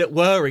 2 that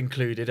were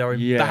included are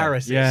Yeah,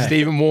 embarrassing. yeah.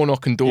 Stephen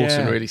Warnock and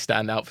Dawson Yeah. really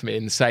stand out for me.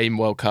 In the same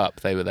World Cup,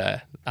 they were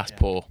there. That's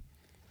poor.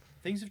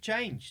 Things have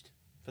changed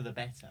for the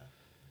better.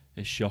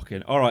 It's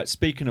shocking. All right,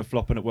 speaking of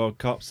flopping at World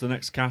Cups, the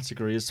next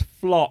category is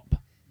flop.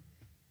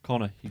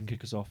 Connor, you can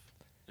kick us off.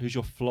 Who's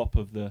your flop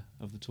of the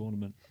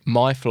tournament?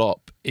 My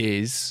flop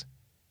is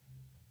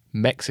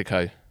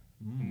Mexico.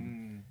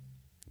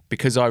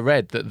 Because I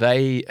read that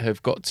they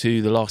have got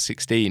to the last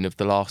 16 of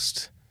the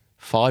last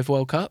 5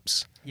 World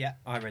Cups. Yeah,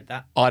 I read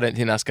that. I don't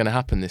think that's going to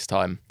happen this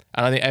time.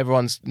 And I think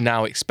everyone's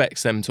now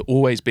expects them to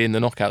always be in the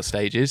knockout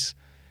stages,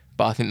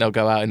 but I think they'll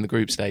go out in the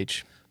group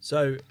stage.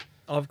 So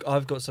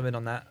I've got something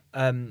on that.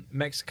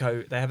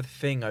 Mexico, they have a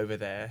thing over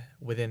there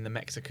within the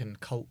Mexican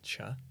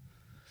culture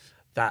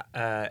that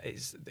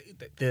it's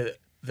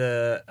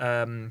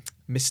the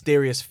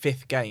mysterious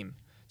 5th game.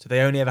 So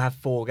they only ever have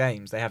 4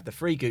 games. They have the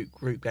 3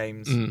 group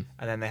games, and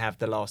then they have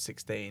the last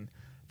 16.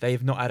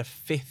 They've not had a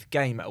 5th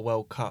game at a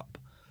World Cup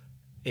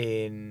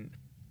in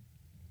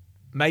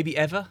maybe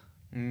ever.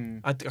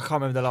 I can't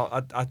remember the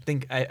last. I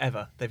think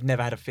ever. They've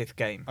never had a 5th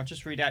game. I'll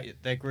just read out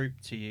their group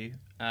to you.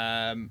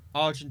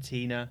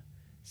 Argentina,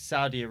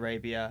 Saudi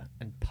Arabia,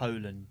 and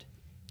Poland.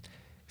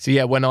 So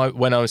yeah, when I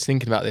was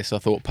thinking about this, I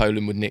thought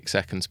Poland would nick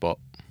second spot,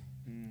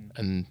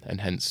 and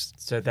hence.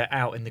 So they're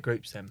out in the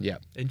groups then. Yeah.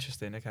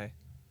 Interesting. Okay.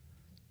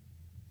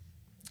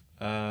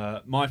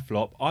 My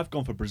flop, I've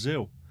gone for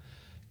Brazil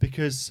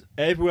because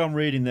everywhere I'm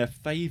reading their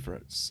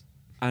favourites,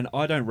 and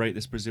I don't rate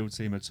this Brazil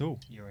team at all.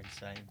 You're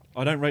insane.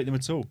 I don't rate them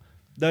at all.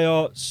 They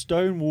are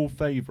stonewall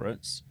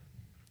favourites.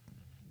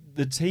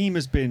 The team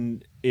has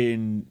been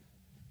in,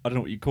 I don't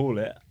know what you call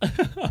it. I've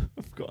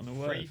forgotten the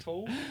word. Free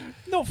fall?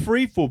 Not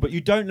free fall, but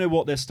you don't know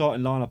what their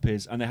starting lineup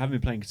is, and they haven't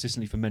been playing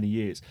consistently for many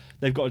years.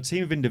 They've got a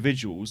team of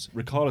individuals.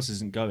 Ricarlison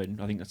isn't going.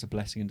 I think that's a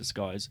blessing in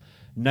disguise.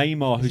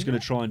 Neymar, who's going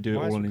to try and do it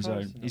Why is all on his Ricarlison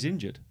own. not He's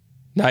injured.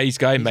 No, he's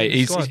going, mate. in the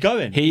He's squad. He's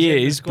going. He He's in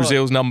the is squad.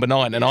 Brazil's number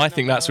 9, and He's I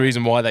think number that's the 9.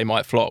 reason why they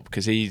might flop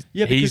because Yeah,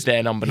 because he's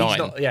their number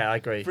 9. Yeah, I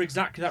agree. For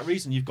exactly that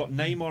reason, you've got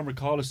Neymar and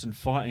Ricarlison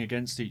fighting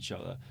against each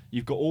other.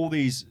 You've got all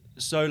these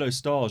solo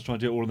stars trying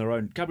to do it all on their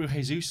own. Gabriel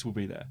Jesus will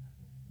be there.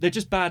 They're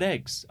just bad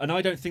eggs, and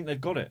I don't think they've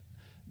got it.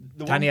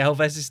 Dani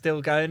Alves is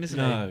still going, isn't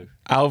he? No.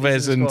 Alves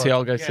He's in and the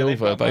squad. Thiago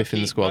Silva are both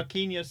in the squad.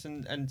 Marquinhos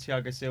and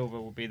Thiago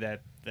Silva will be their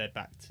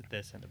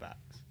centre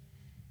backs.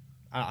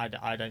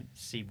 I don't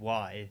see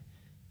why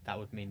that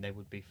would mean they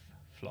would be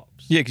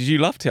flops. Yeah, because you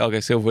love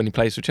Thiago Silva when he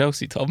plays for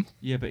Chelsea, Tom.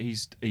 Yeah, but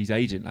he's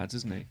agent, lads,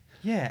 isn't he?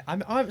 Yeah,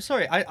 I'm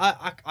sorry.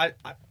 I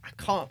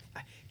can't.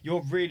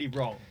 You're really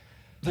wrong.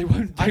 They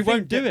won't. I They think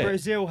won't do that it.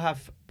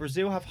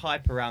 Brazil have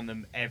hype around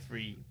them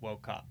every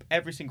World Cup.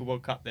 Every single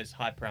World Cup, there's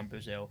hype around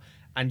Brazil.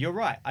 And you're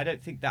right. I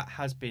don't think that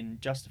has been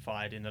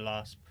justified in the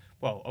last.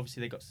 Well,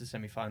 obviously they got to the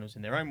semi-finals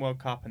in their own World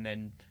Cup, and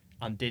then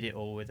undid it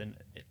all with an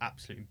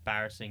absolute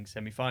embarrassing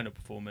semi-final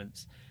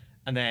performance.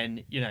 And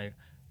then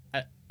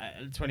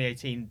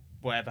 2018,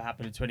 whatever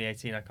happened in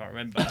 2018, I can't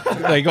remember.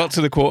 They got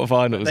to the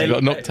quarterfinals. They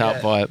got knocked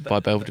out yeah. by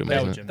Belgium,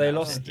 wasn't it? They That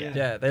lost. was it,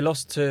 Yeah, they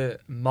lost to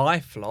my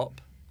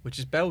flop, which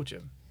is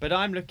Belgium. But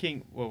I'm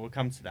looking. Well, we'll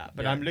come to that.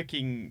 But Yeah. I'm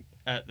looking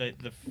at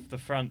the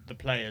front, the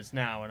players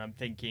now, and I'm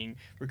thinking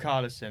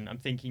Richarlison. I'm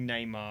thinking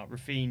Neymar,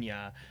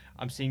 Rafinha.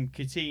 I'm seeing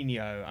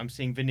Coutinho. I'm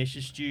seeing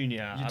Vinicius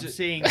Junior. I'm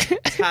seeing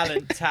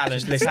talent.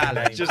 Just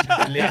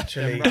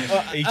literally,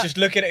 he's just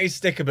looking at his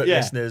sticker book, Yeah.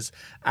 listeners,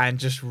 and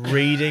just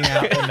reading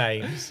out the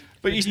names.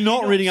 But he's do you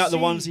not not reading out the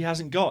see- ones he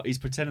hasn't got. He's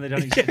pretending they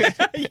don't exist.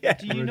 Do you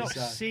Really not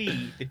sad.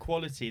 see the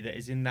quality that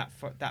is in that?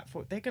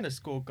 They're going to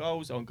score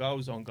goals on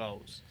goals on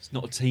goals. It's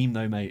not a team,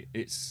 though, mate.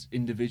 It's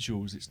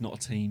individuals. It's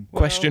not a team.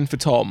 Question for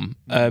Tom.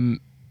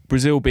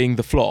 Brazil being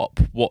the flop,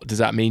 what does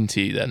that mean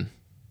to you then?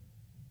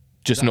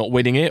 Just not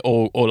winning it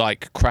or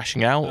like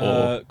crashing out?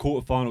 Or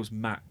Quarterfinals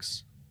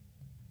max.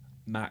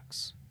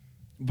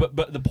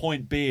 But the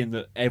point being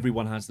that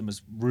everyone has them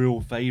as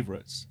real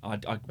favourites. I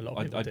lot of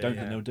don't people do, think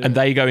yeah. they'll do and it.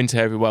 they go into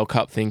every World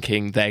Cup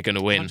thinking they're going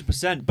to win.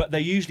 100%. But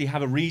they usually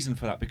have a reason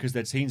for that because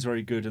their team's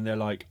very good and they're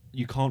like,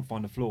 you can't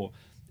find a flaw.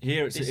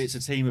 Here it's a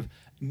team of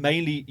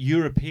mainly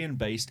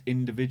European-based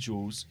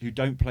individuals who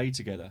don't play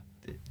together.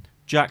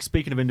 Jack,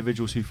 speaking of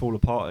individuals who fall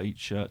apart at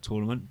each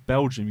tournament,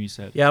 Belgium, you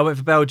said. Yeah, I went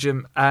for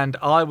Belgium, and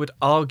I would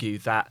argue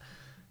that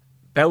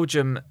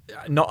Belgium,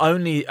 not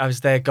only has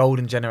their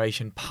golden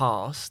generation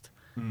passed,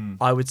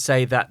 I would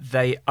say that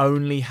they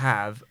only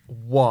have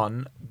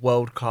one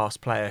world-class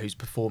player who's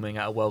performing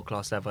at a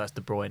world-class level. That's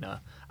De Bruyne.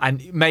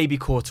 And maybe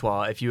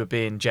Courtois, if you were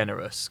being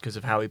generous, because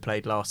of how he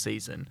played last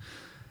season.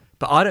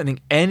 But I don't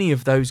think any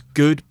of those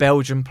good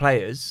Belgian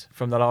players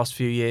from the last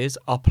few years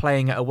are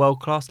playing at a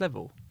world-class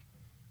level.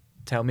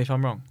 Tell me if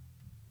I'm wrong.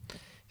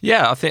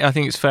 Yeah, I think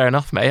it's fair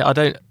enough, mate. I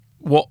don't.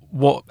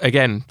 What?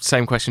 Again,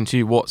 same question to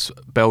you. What's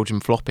Belgium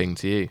flopping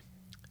to you?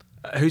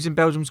 Who's in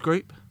Belgium's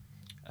group?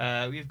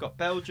 We've got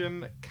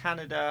Belgium,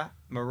 Canada,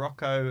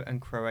 Morocco,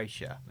 and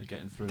Croatia. They're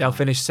getting through. They'll that.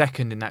 finish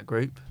second in that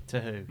group. To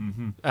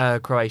who?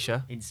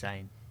 Croatia.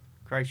 Insane.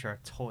 Croatia are a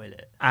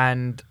toilet.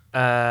 And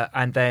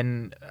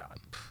then,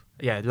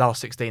 last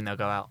 16 they'll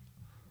go out.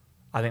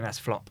 I think that's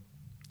flop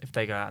if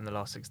they go out in the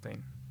last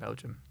 16,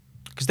 Belgium.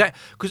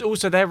 Because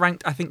also they're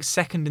ranked, I think,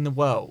 second in the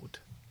world.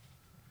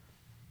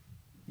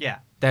 Yeah.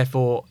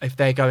 Therefore, if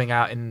they're going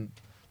out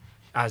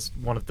as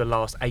one of the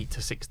last 8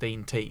 to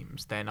 16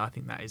 teams, then I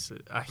think that is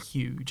a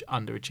huge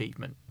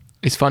underachievement.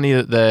 It's funny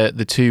that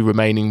the two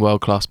remaining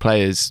world-class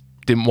players,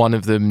 didn't one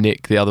of them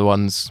nick the other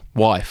one's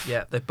wife?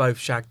 Yeah, they've both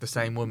shagged the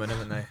same woman,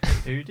 haven't they?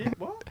 Who did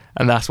what?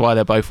 And that's why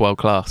they're both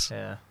world-class.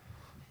 Yeah.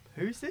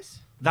 Who's this?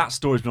 That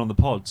story's been on the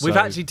pod. We've so-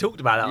 actually talked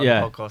about that on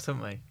Yeah. the podcast,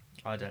 haven't we?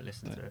 I don't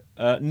listen to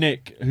it.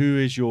 Nick, who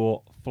is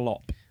your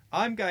flop?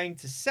 I'm going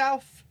to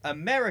South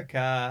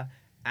America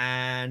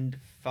and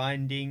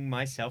finding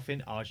myself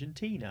in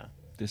Argentina.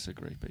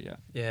 Disagree, but yeah.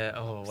 Yeah.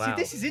 Oh, wow.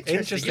 See, this is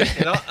interesting.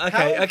 Interesting.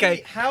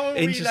 Okay. How are we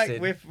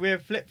Interesting. like we're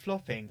flip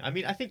flopping? I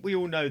mean, I think we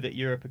all know that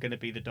Europe are going to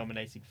be the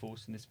dominating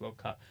force in this World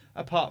Cup,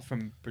 apart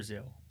from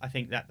Brazil. I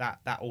think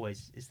that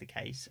always is the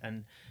case,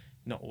 and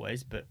not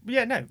always, but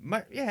yeah, no,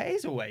 it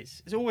is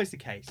always. It's always the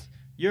case.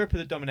 Europe are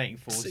the dominating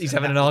force. He's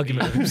and having an that will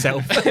argument be- with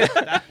himself.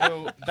 that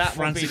will be the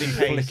Frantically case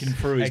flicking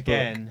through his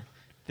again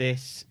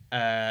this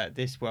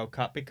World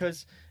Cup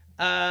because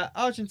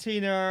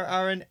Argentina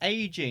are an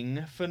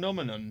aging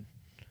phenomenon.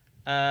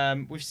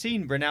 We've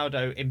seen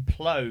Ronaldo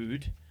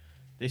implode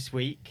this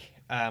week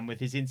with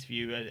his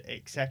interview,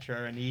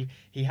 etc., and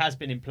he has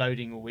been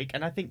imploding all week.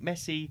 And I think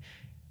Messi,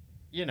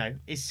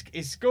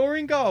 is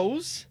scoring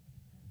goals.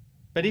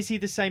 But is he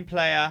the same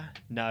player?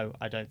 No,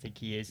 I don't think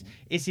he is.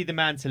 Is he the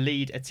man to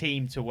lead a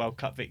team to World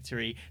Cup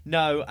victory?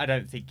 No, I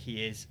don't think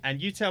he is. And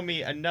you tell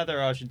me another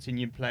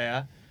Argentinian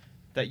player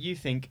that you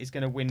think is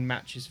going to win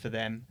matches for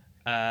them.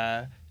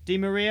 Di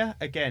Maria,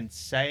 again,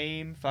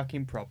 same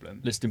fucking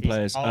problem. Listing He's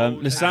players.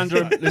 old as-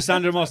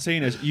 Lisandro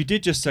Martinez. You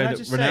did just say Can I that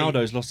just say-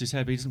 Ronaldo's lost his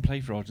head, but he doesn't play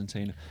for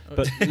Argentina.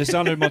 But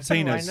Lisandro Oh,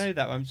 Martinez. I know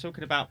that. I'm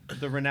talking about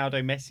the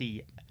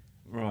Ronaldo-Messi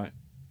Right.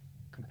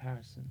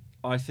 comparison.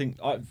 I think...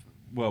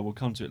 we'll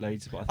come to it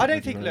later, but I they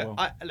don't did think. very Look,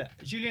 well. look,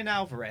 Julian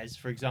Alvarez,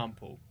 for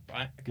example,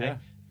 right? Okay,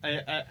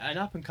 Yeah. an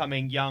up and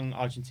coming young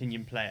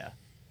Argentinian player.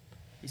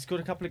 He scored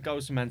a couple of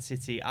goals for Man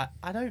City.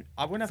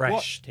 When I've Fresh.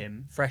 watched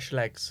him, Fresh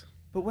legs.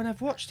 but when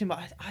I've watched him,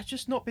 I've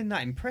just not been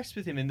that impressed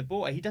with him in the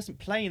ball. He doesn't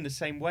play in the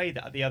same way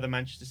that the other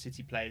Manchester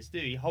City players do.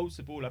 He holds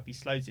the ball up, he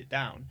slows it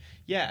down.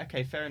 Yeah,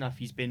 okay, fair enough.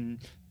 He's been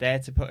there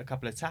to put a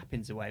couple of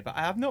tap-ins away, but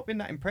I have not been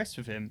that impressed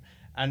with him.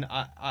 And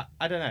I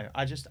don't know.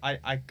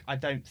 I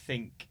don't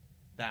think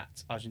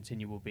that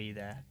Argentina will be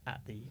there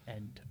at the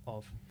end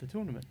of the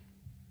tournament.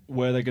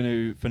 Where are they going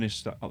to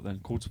finish that up then?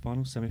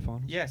 Quarterfinals,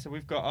 semi-finals? Yeah, so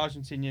we've got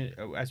Argentina,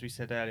 as we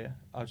said earlier,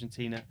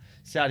 Argentina,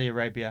 Saudi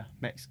Arabia,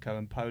 Mexico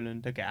and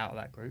Poland. They'll get out of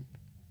that group,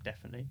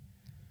 definitely.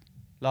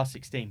 Last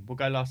 16. We'll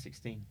go last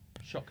 16.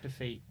 Shock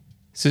defeat.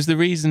 So is the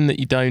reason that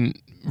you don't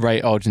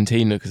rate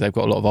Argentina because they've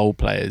got a lot of old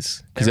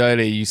players? Because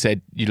earlier you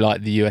said you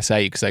like the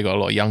USA because they got a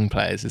lot of young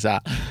players. Is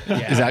that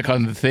Yeah. is that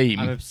kind of the theme?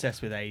 I'm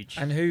obsessed with age.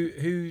 And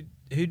who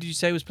did you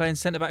say was playing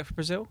centre back for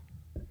Brazil?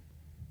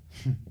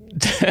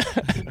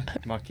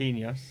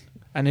 Marquinhos.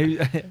 And who?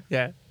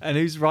 Yeah. And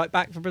who's right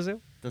back for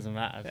Brazil? Doesn't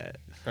matter.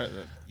 But,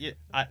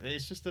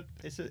 it's just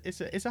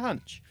it's a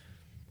hunch.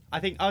 I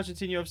think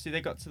Argentina, obviously,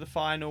 they got to the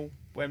final.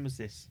 When was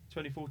this?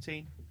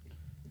 2014?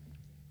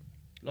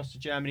 Lost to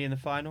Germany in the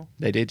final.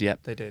 They did,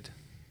 yep. They did.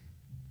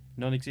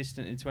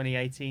 Non-existent in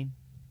 2018.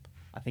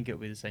 I think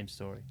it'll be the same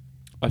story.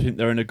 I think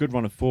they're in a good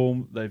run of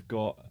form. They've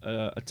got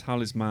a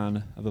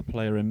talisman of a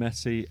player in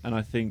Messi, and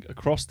I think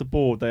across the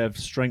board they have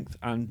strength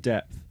and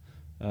depth,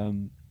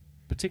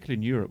 particularly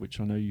in Europe, which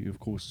I know you, of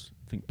course,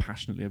 think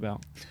passionately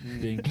about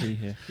being key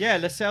here. Yeah,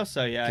 Lo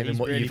Celso, yeah. Given he's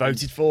what really you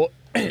voted for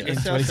in Lo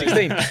Celso-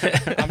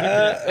 2016.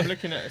 I'm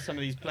looking at some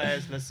of these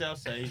players. Lo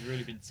Celso, he's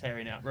really been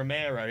tearing out.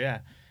 Romero, yeah.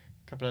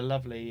 A couple of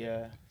lovely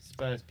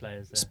Spurs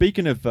players there.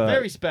 Speaking of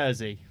Very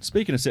Spursy.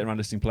 Speaking of sitting around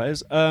listing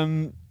players,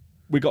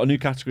 we've got a new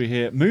category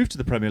here. Move to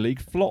the Premier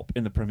League. Flop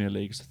in the Premier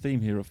League. It's the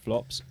theme here of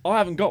flops. I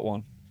haven't got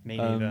one. Me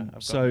neither. I've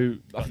got So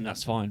none. I think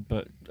that's fine.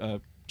 But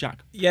Jack,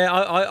 Yeah,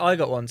 I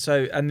got one.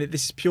 So, and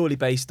this is purely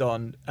based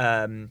on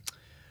the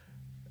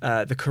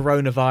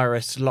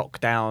coronavirus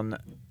lockdown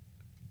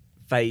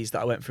phase that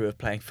I went through of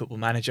playing Football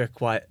Manager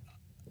quite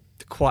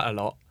a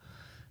lot.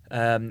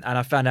 And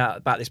I found out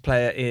about this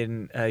player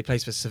he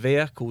plays for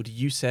Sevilla called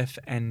Youssef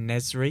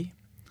En-Nesyri.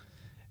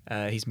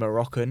 He's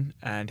Moroccan,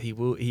 and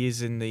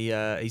he's in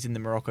the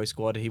Morocco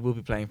squad. He will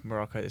be playing for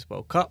Morocco this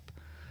World Cup,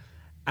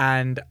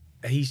 and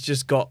he's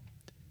just got.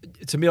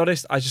 To be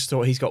honest, I just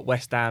thought he's got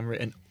West Ham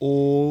written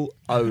all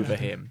over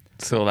him.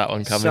 Saw that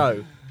one coming.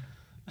 So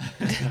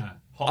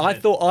I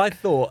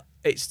thought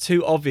it's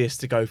too obvious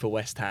to go for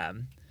West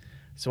Ham.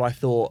 So I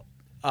thought,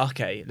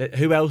 okay,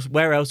 who else?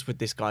 Where else would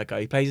this guy go?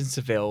 He plays in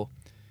Seville,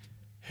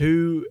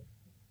 who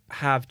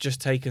have just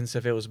taken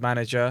Seville's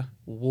manager,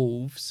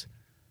 Wolves.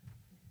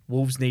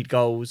 Wolves need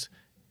goals.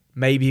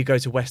 Maybe you go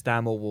to West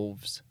Ham or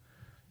Wolves.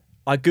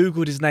 I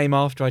googled his name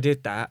after I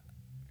did that.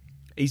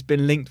 He's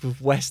been linked with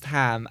West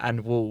Ham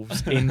and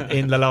Wolves in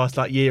the last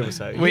year or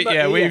so.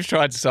 We've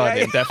tried to sign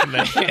him,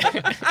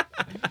 definitely.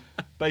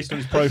 Based on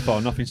his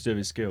profile, nothing to do with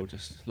his skill,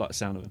 just like the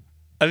sound of him.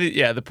 I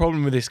think, the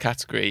problem with this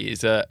category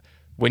is that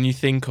when you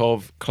think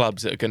of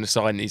clubs that are going to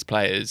sign these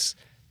players,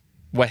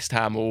 West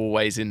Ham are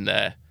always in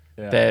there.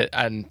 Yeah.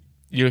 And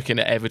you're looking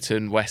at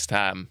Everton, West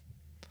Ham,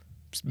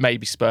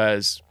 maybe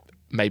Spurs,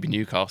 maybe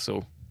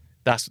Newcastle.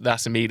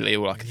 That's immediately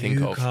all I can think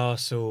of.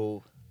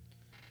 Newcastle.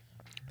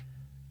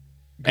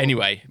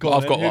 Anyway,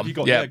 I've got one.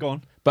 Yeah, go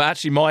on. But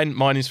actually,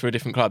 mine is for a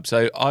different club.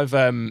 So I've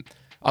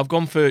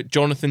gone for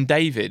Jonathan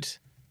David,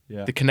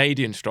 the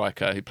Canadian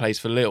striker who plays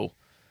for Lille.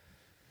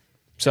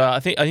 So I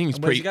think he's Where's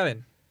pretty. he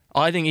going?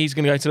 I think he's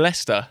going to go to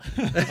Leicester.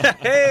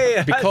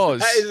 Hey, Because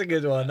that is a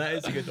good one.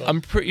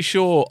 I'm pretty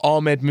sure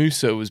Ahmed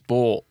Musa was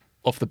bought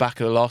off the back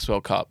of the last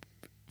World Cup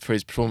for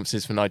his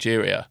performances for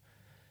Nigeria,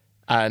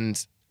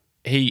 and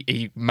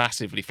he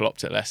massively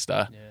flopped at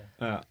Leicester.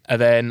 Yeah. And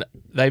then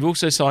they've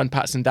also signed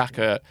Patson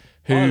Daka,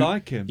 who I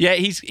like him. Yeah,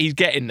 he's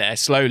getting there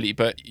slowly,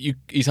 but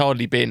he's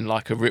hardly been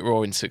like a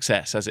rip-roaring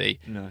success, has he?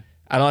 No.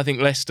 And I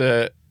think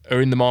Leicester are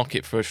in the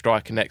market for a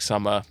striker next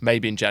summer,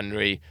 maybe in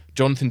January.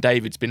 Jonathan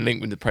David's been linked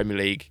with the Premier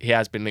League. He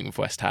has been linked with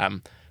West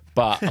Ham.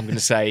 But I'm going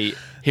to say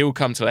he'll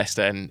come to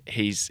Leicester and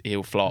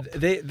he'll flop.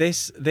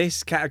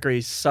 This category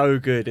is so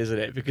good, isn't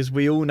it? Because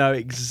we all know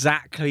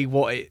exactly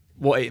what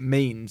it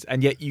means,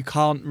 and yet you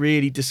can't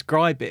really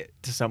describe it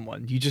to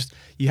someone.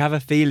 You have a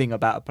feeling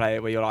about a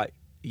player where you're like,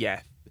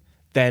 yeah,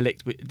 they're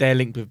linked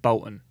with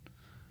Bolton,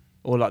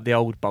 or like the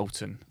old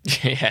Bolton.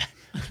 Yeah.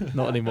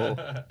 Not anymore.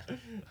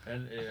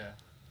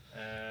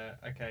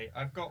 Okay,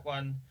 I've got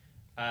one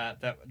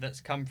that's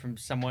come from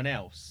someone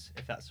else.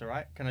 If that's all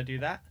right, can I do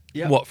that?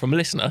 Yeah. What, from a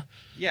listener?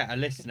 Yeah, a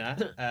listener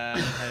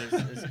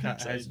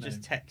has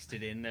just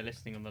texted in. They're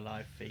listening on the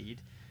live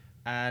feed,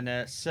 and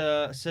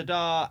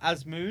Sardar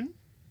Azmoon.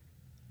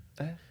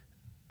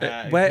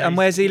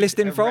 Where's he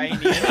listening from?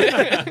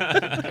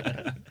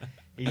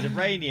 He's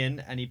Iranian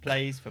and he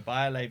plays for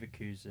Bayer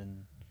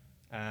Leverkusen.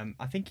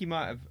 I think he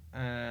might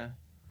have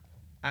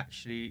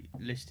actually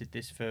listed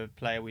this for a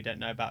player we don't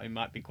know about who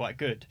might be quite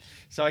good.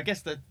 So I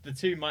guess the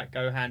two might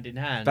go hand in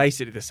hand.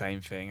 Basically the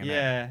same thing. Isn't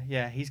it?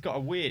 Yeah. He's got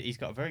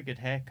a very good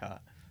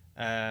haircut,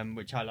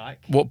 which I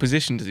like. What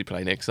position does he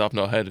play, Nick? Because I've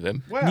not heard of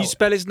him. Well, Can you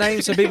spell his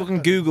name so people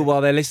can Google while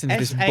they're listening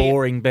to this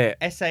boring bit?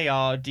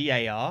 Sardar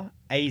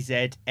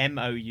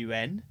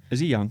Azmoun.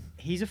 Is he young?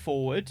 He's a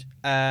forward,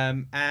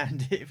 and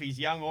if he's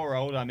young or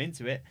old, I'm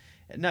into it.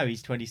 No,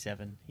 he's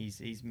 27.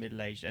 He's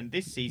middle-aged, and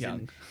this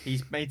season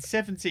he's made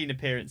 17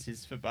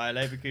 appearances for Bayer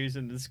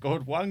Leverkusen and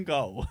scored 1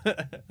 goal.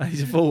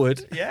 He's a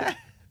forward. Yeah.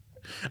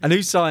 And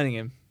who's signing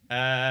him?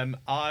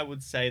 I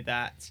would say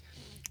that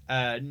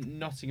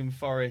Nottingham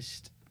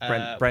Forest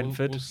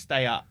Brentford will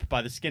stay up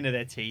by the skin of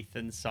their teeth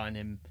and sign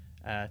him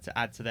to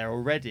add to their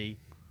already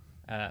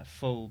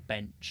full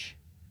bench.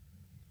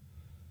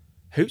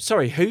 Who's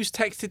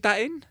texted that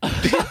in?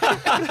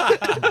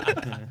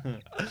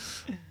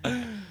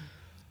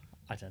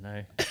 I don't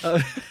know.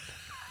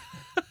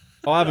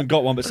 I haven't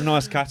got one, but it's a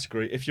nice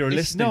category. If you're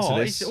listening to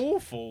this, it's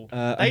awful.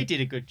 They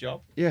did a good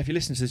job. Yeah, if you're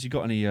listening to this, you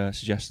got any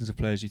suggestions of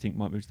players you think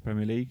might move to the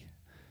Premier League?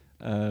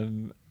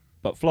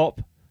 But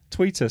flop,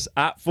 tweet us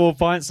at 4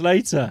 Pints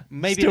Later.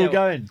 Maybe still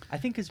going. I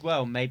think as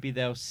well. Maybe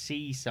they'll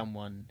see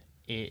someone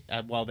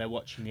while they're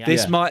watching the.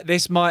 This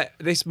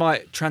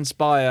might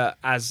transpire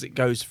as it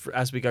goes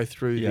as we go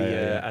through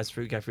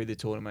the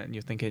tournament, and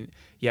you're thinking,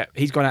 yeah,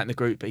 he's gone out in the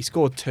group, but he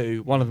scored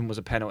 2. One of them was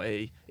a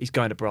penalty. He's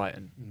going to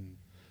Brighton.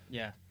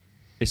 Yeah.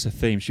 It's a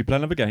theme. Should we play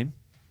another game?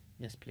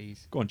 Yes,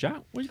 please. Go on,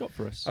 Jack. What you got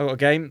for us? I got a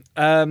game.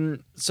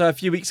 So a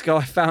few weeks ago,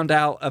 I found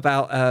out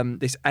about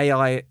this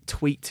AI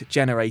tweet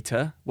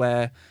generator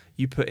where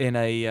you put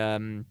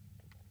in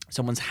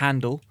someone's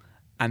handle,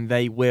 and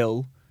they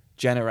will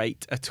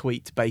generate a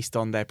tweet based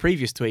on their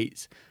previous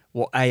tweets,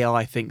 what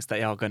AI thinks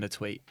they are going to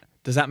tweet.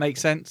 Does that make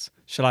sense?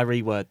 Shall I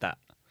reword that?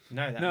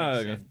 No, that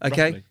makes sense.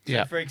 Okay. Roughly. So,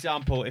 Yeah. for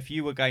example, if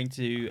you were going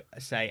to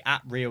say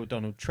at real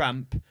Donald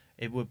Trump,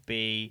 it would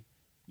be,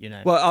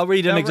 Well, I'll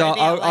read an The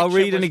example. election I'll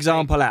read an was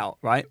example out.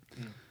 Right.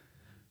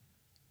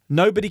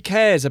 Nobody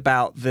cares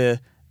about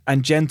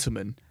and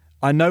gentlemen,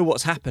 I know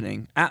what's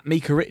happening. At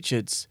Mika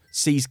Richards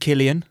sees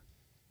Killian.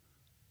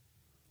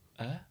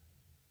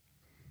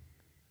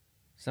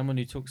 someone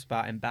who talks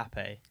about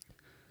Mbappe.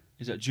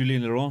 Is that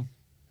Julien Laurent?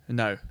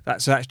 No,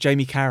 that's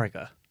Jamie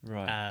Carragher.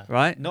 Right.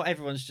 Right? Not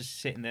everyone's just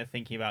sitting there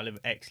thinking about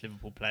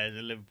ex-Liverpool players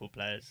and Liverpool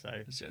players. So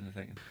Sitting there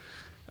thinking.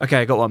 Okay,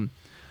 I got one.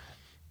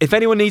 If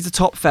anyone needs a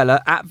top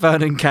fella, at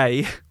Vernon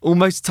Kay,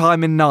 almost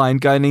time in 9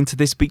 going into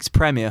this week's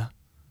Premier.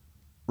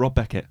 Rob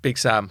Beckett. Big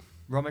Sam.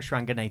 Ramesh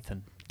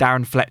Ranganathan.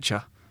 Darren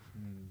Fletcher.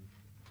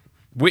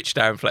 Which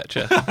Darren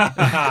Fletcher?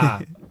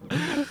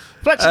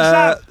 Fletcher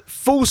Sam.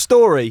 Full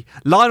story.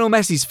 Lionel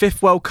Messi's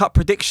 5th World Cup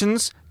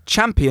predictions.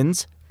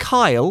 Champions.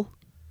 Kyle.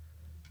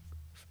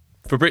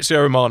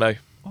 Fabrizio Romano.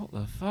 What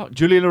the fuck?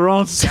 Julian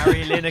Laurence.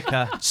 Gary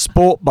Lineker.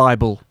 Sport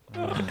Bible.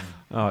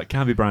 Oh, it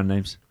can be brand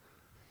names.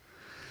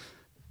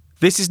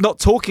 This is not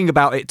talking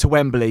about it to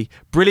Wembley.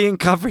 Brilliant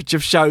coverage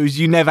of shows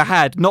you never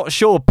had. Not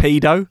sure,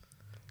 pedo.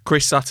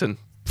 Chris Sutton.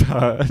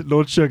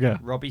 Lord Sugar.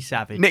 Robbie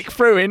Savage. Nick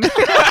Fruin.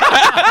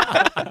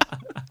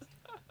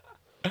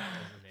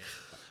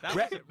 That was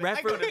a bit- hang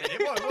refer- on a minute.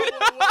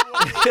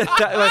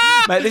 Whoa.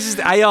 Mate, this is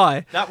the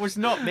AI. That was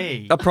not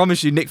me. I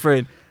promise you, Nick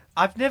Fruin.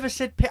 I've never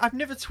tweeted.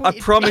 I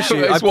promise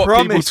you. I It's what people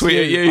promise tweet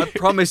at you. I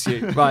promise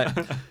you. Right.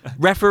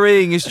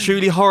 Refereeing is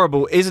truly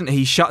horrible, isn't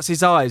he? Shuts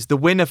his eyes. The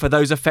winner for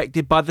those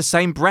affected by the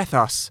same breath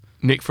us.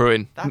 Nick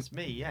Fruin. That's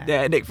me, yeah.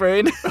 Yeah, Nick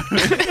Fruin.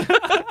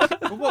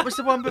 But what was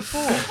the one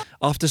before?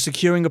 After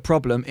securing a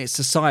problem, it's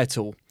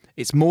societal.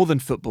 It's more than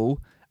football,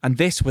 and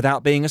this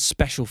without being a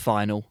special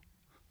final.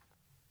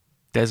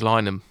 Des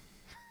Lynam.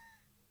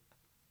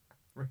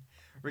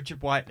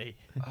 Richard Whiteley.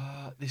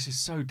 This is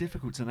so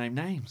difficult to name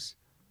names.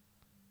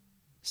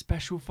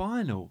 Special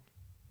final.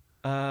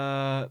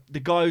 The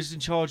guy who's in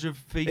charge of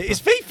FIFA.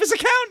 It's FIFA's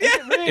account, yeah.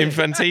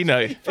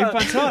 Infantino.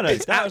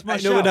 Infantino. That was my no,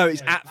 shout. no,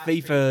 it's at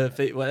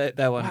FIFA. Well,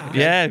 that one. Wow.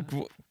 Yeah,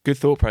 good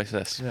thought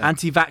process. Yeah.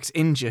 Anti-vax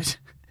injured,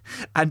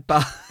 and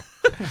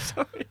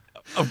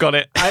I've got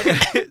it.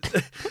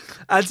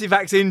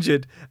 Anti-vax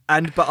injured,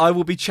 but I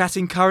will be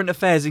chatting current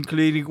affairs,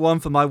 including one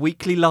for my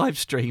weekly live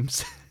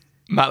streams.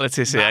 Matt Le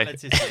Tissier. Matt Le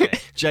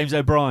Tissier. James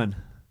O'Brien.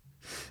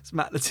 It's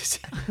Matt Le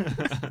Tissier.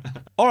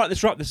 All right,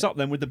 let's wrap this up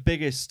then with the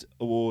biggest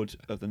award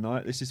of the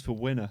night. This is for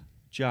winner.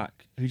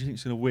 Jack, who do you think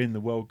is going to win the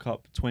World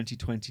Cup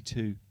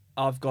 2022?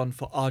 I've gone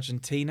for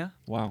Argentina.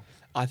 Wow.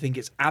 I think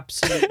it's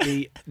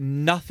absolutely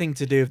nothing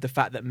to do with the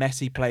fact that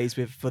Messi plays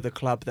for the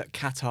club that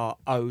Qatar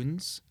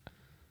owns.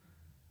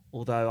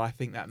 Although I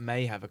think that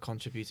may have a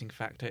contributing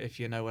factor, if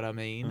you know what I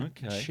mean.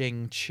 Okay.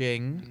 Ching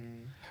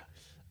ching.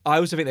 I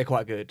also think they're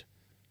quite good.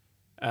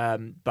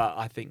 But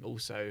I think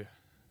also,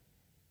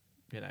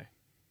 you know.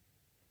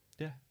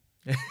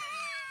 Yeah.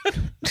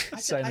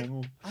 Say no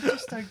more. I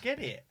just don't get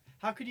it.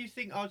 How could you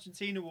think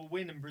Argentina will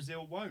win and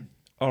Brazil won't?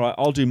 All right,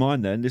 I'll do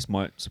mine then. This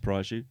might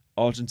surprise you.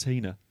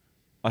 Argentina.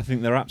 I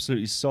think they're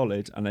absolutely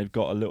solid, and they've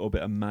got a little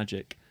bit of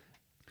magic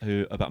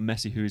about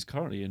Messi, who is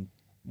currently in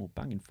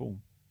banging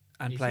form.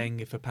 And Is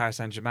playing for Paris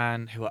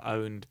Saint-Germain, who are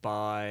owned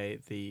by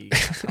the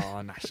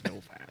Qatar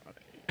national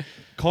family.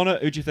 Connor,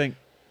 who do you think?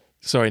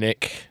 Sorry,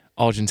 Nick.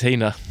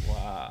 Argentina.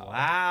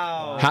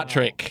 Wow. Hat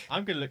trick.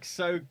 I'm going to look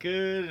so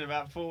good in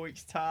about 4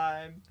 weeks'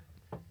 time.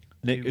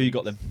 Nick, who you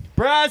got them?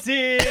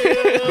 Brazil!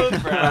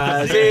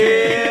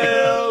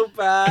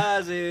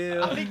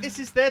 Brazil. I think this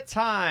is their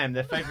time.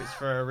 They're favourites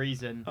for a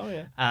reason. Oh,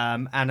 yeah.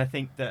 And I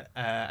think that,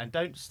 and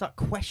don't start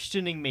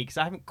questioning me because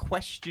I haven't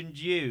questioned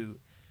you,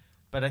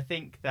 but I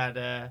think that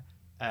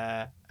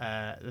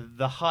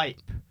the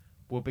hype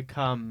will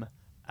become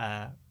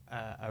a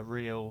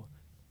real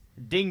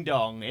ding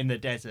dong in the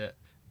desert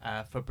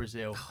for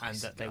Brazil, and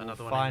that they will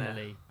another one in there.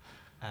 finally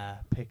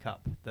pick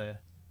up the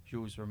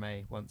Jules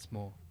Rimet once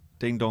more.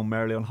 Ding dong,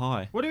 merrily on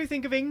high. What do we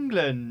think of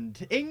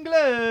England?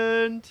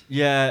 England!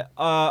 Yeah,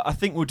 I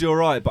think we'll do all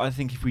right, but I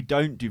think if we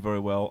don't do very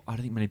well, I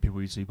don't think many people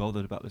will be too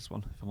bothered about this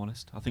one, if I'm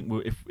honest. I think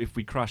if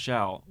we crash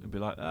out, it'll be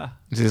like,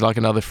 This is like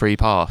another free a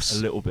pass.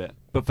 little bit.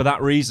 But for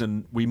that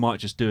reason, we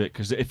might just do it,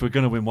 because if we're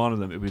going to win one of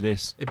them, it'll be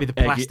this. It'd be the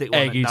Eggy- plastic one.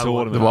 eggy that no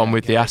tournament. The will one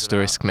with the get rid of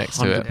asterisk next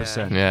to it.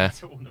 100%. Yeah.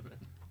 Tournament.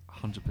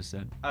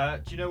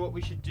 100%. Do you know what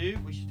we should do?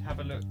 We should have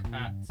a look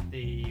at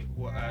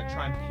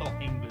try and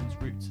plot England's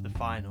route to the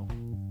final.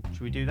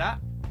 Should we do that?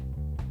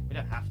 We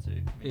don't have to.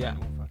 Yeah.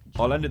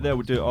 I'll end it there.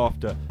 We'll do it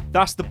after.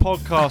 That's the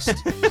podcast.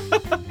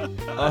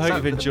 I hope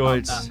you've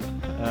enjoyed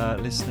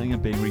listening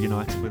and being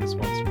reunited with us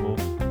once more.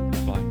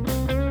 Bye.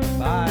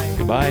 Bye.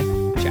 Goodbye.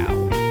 Ciao.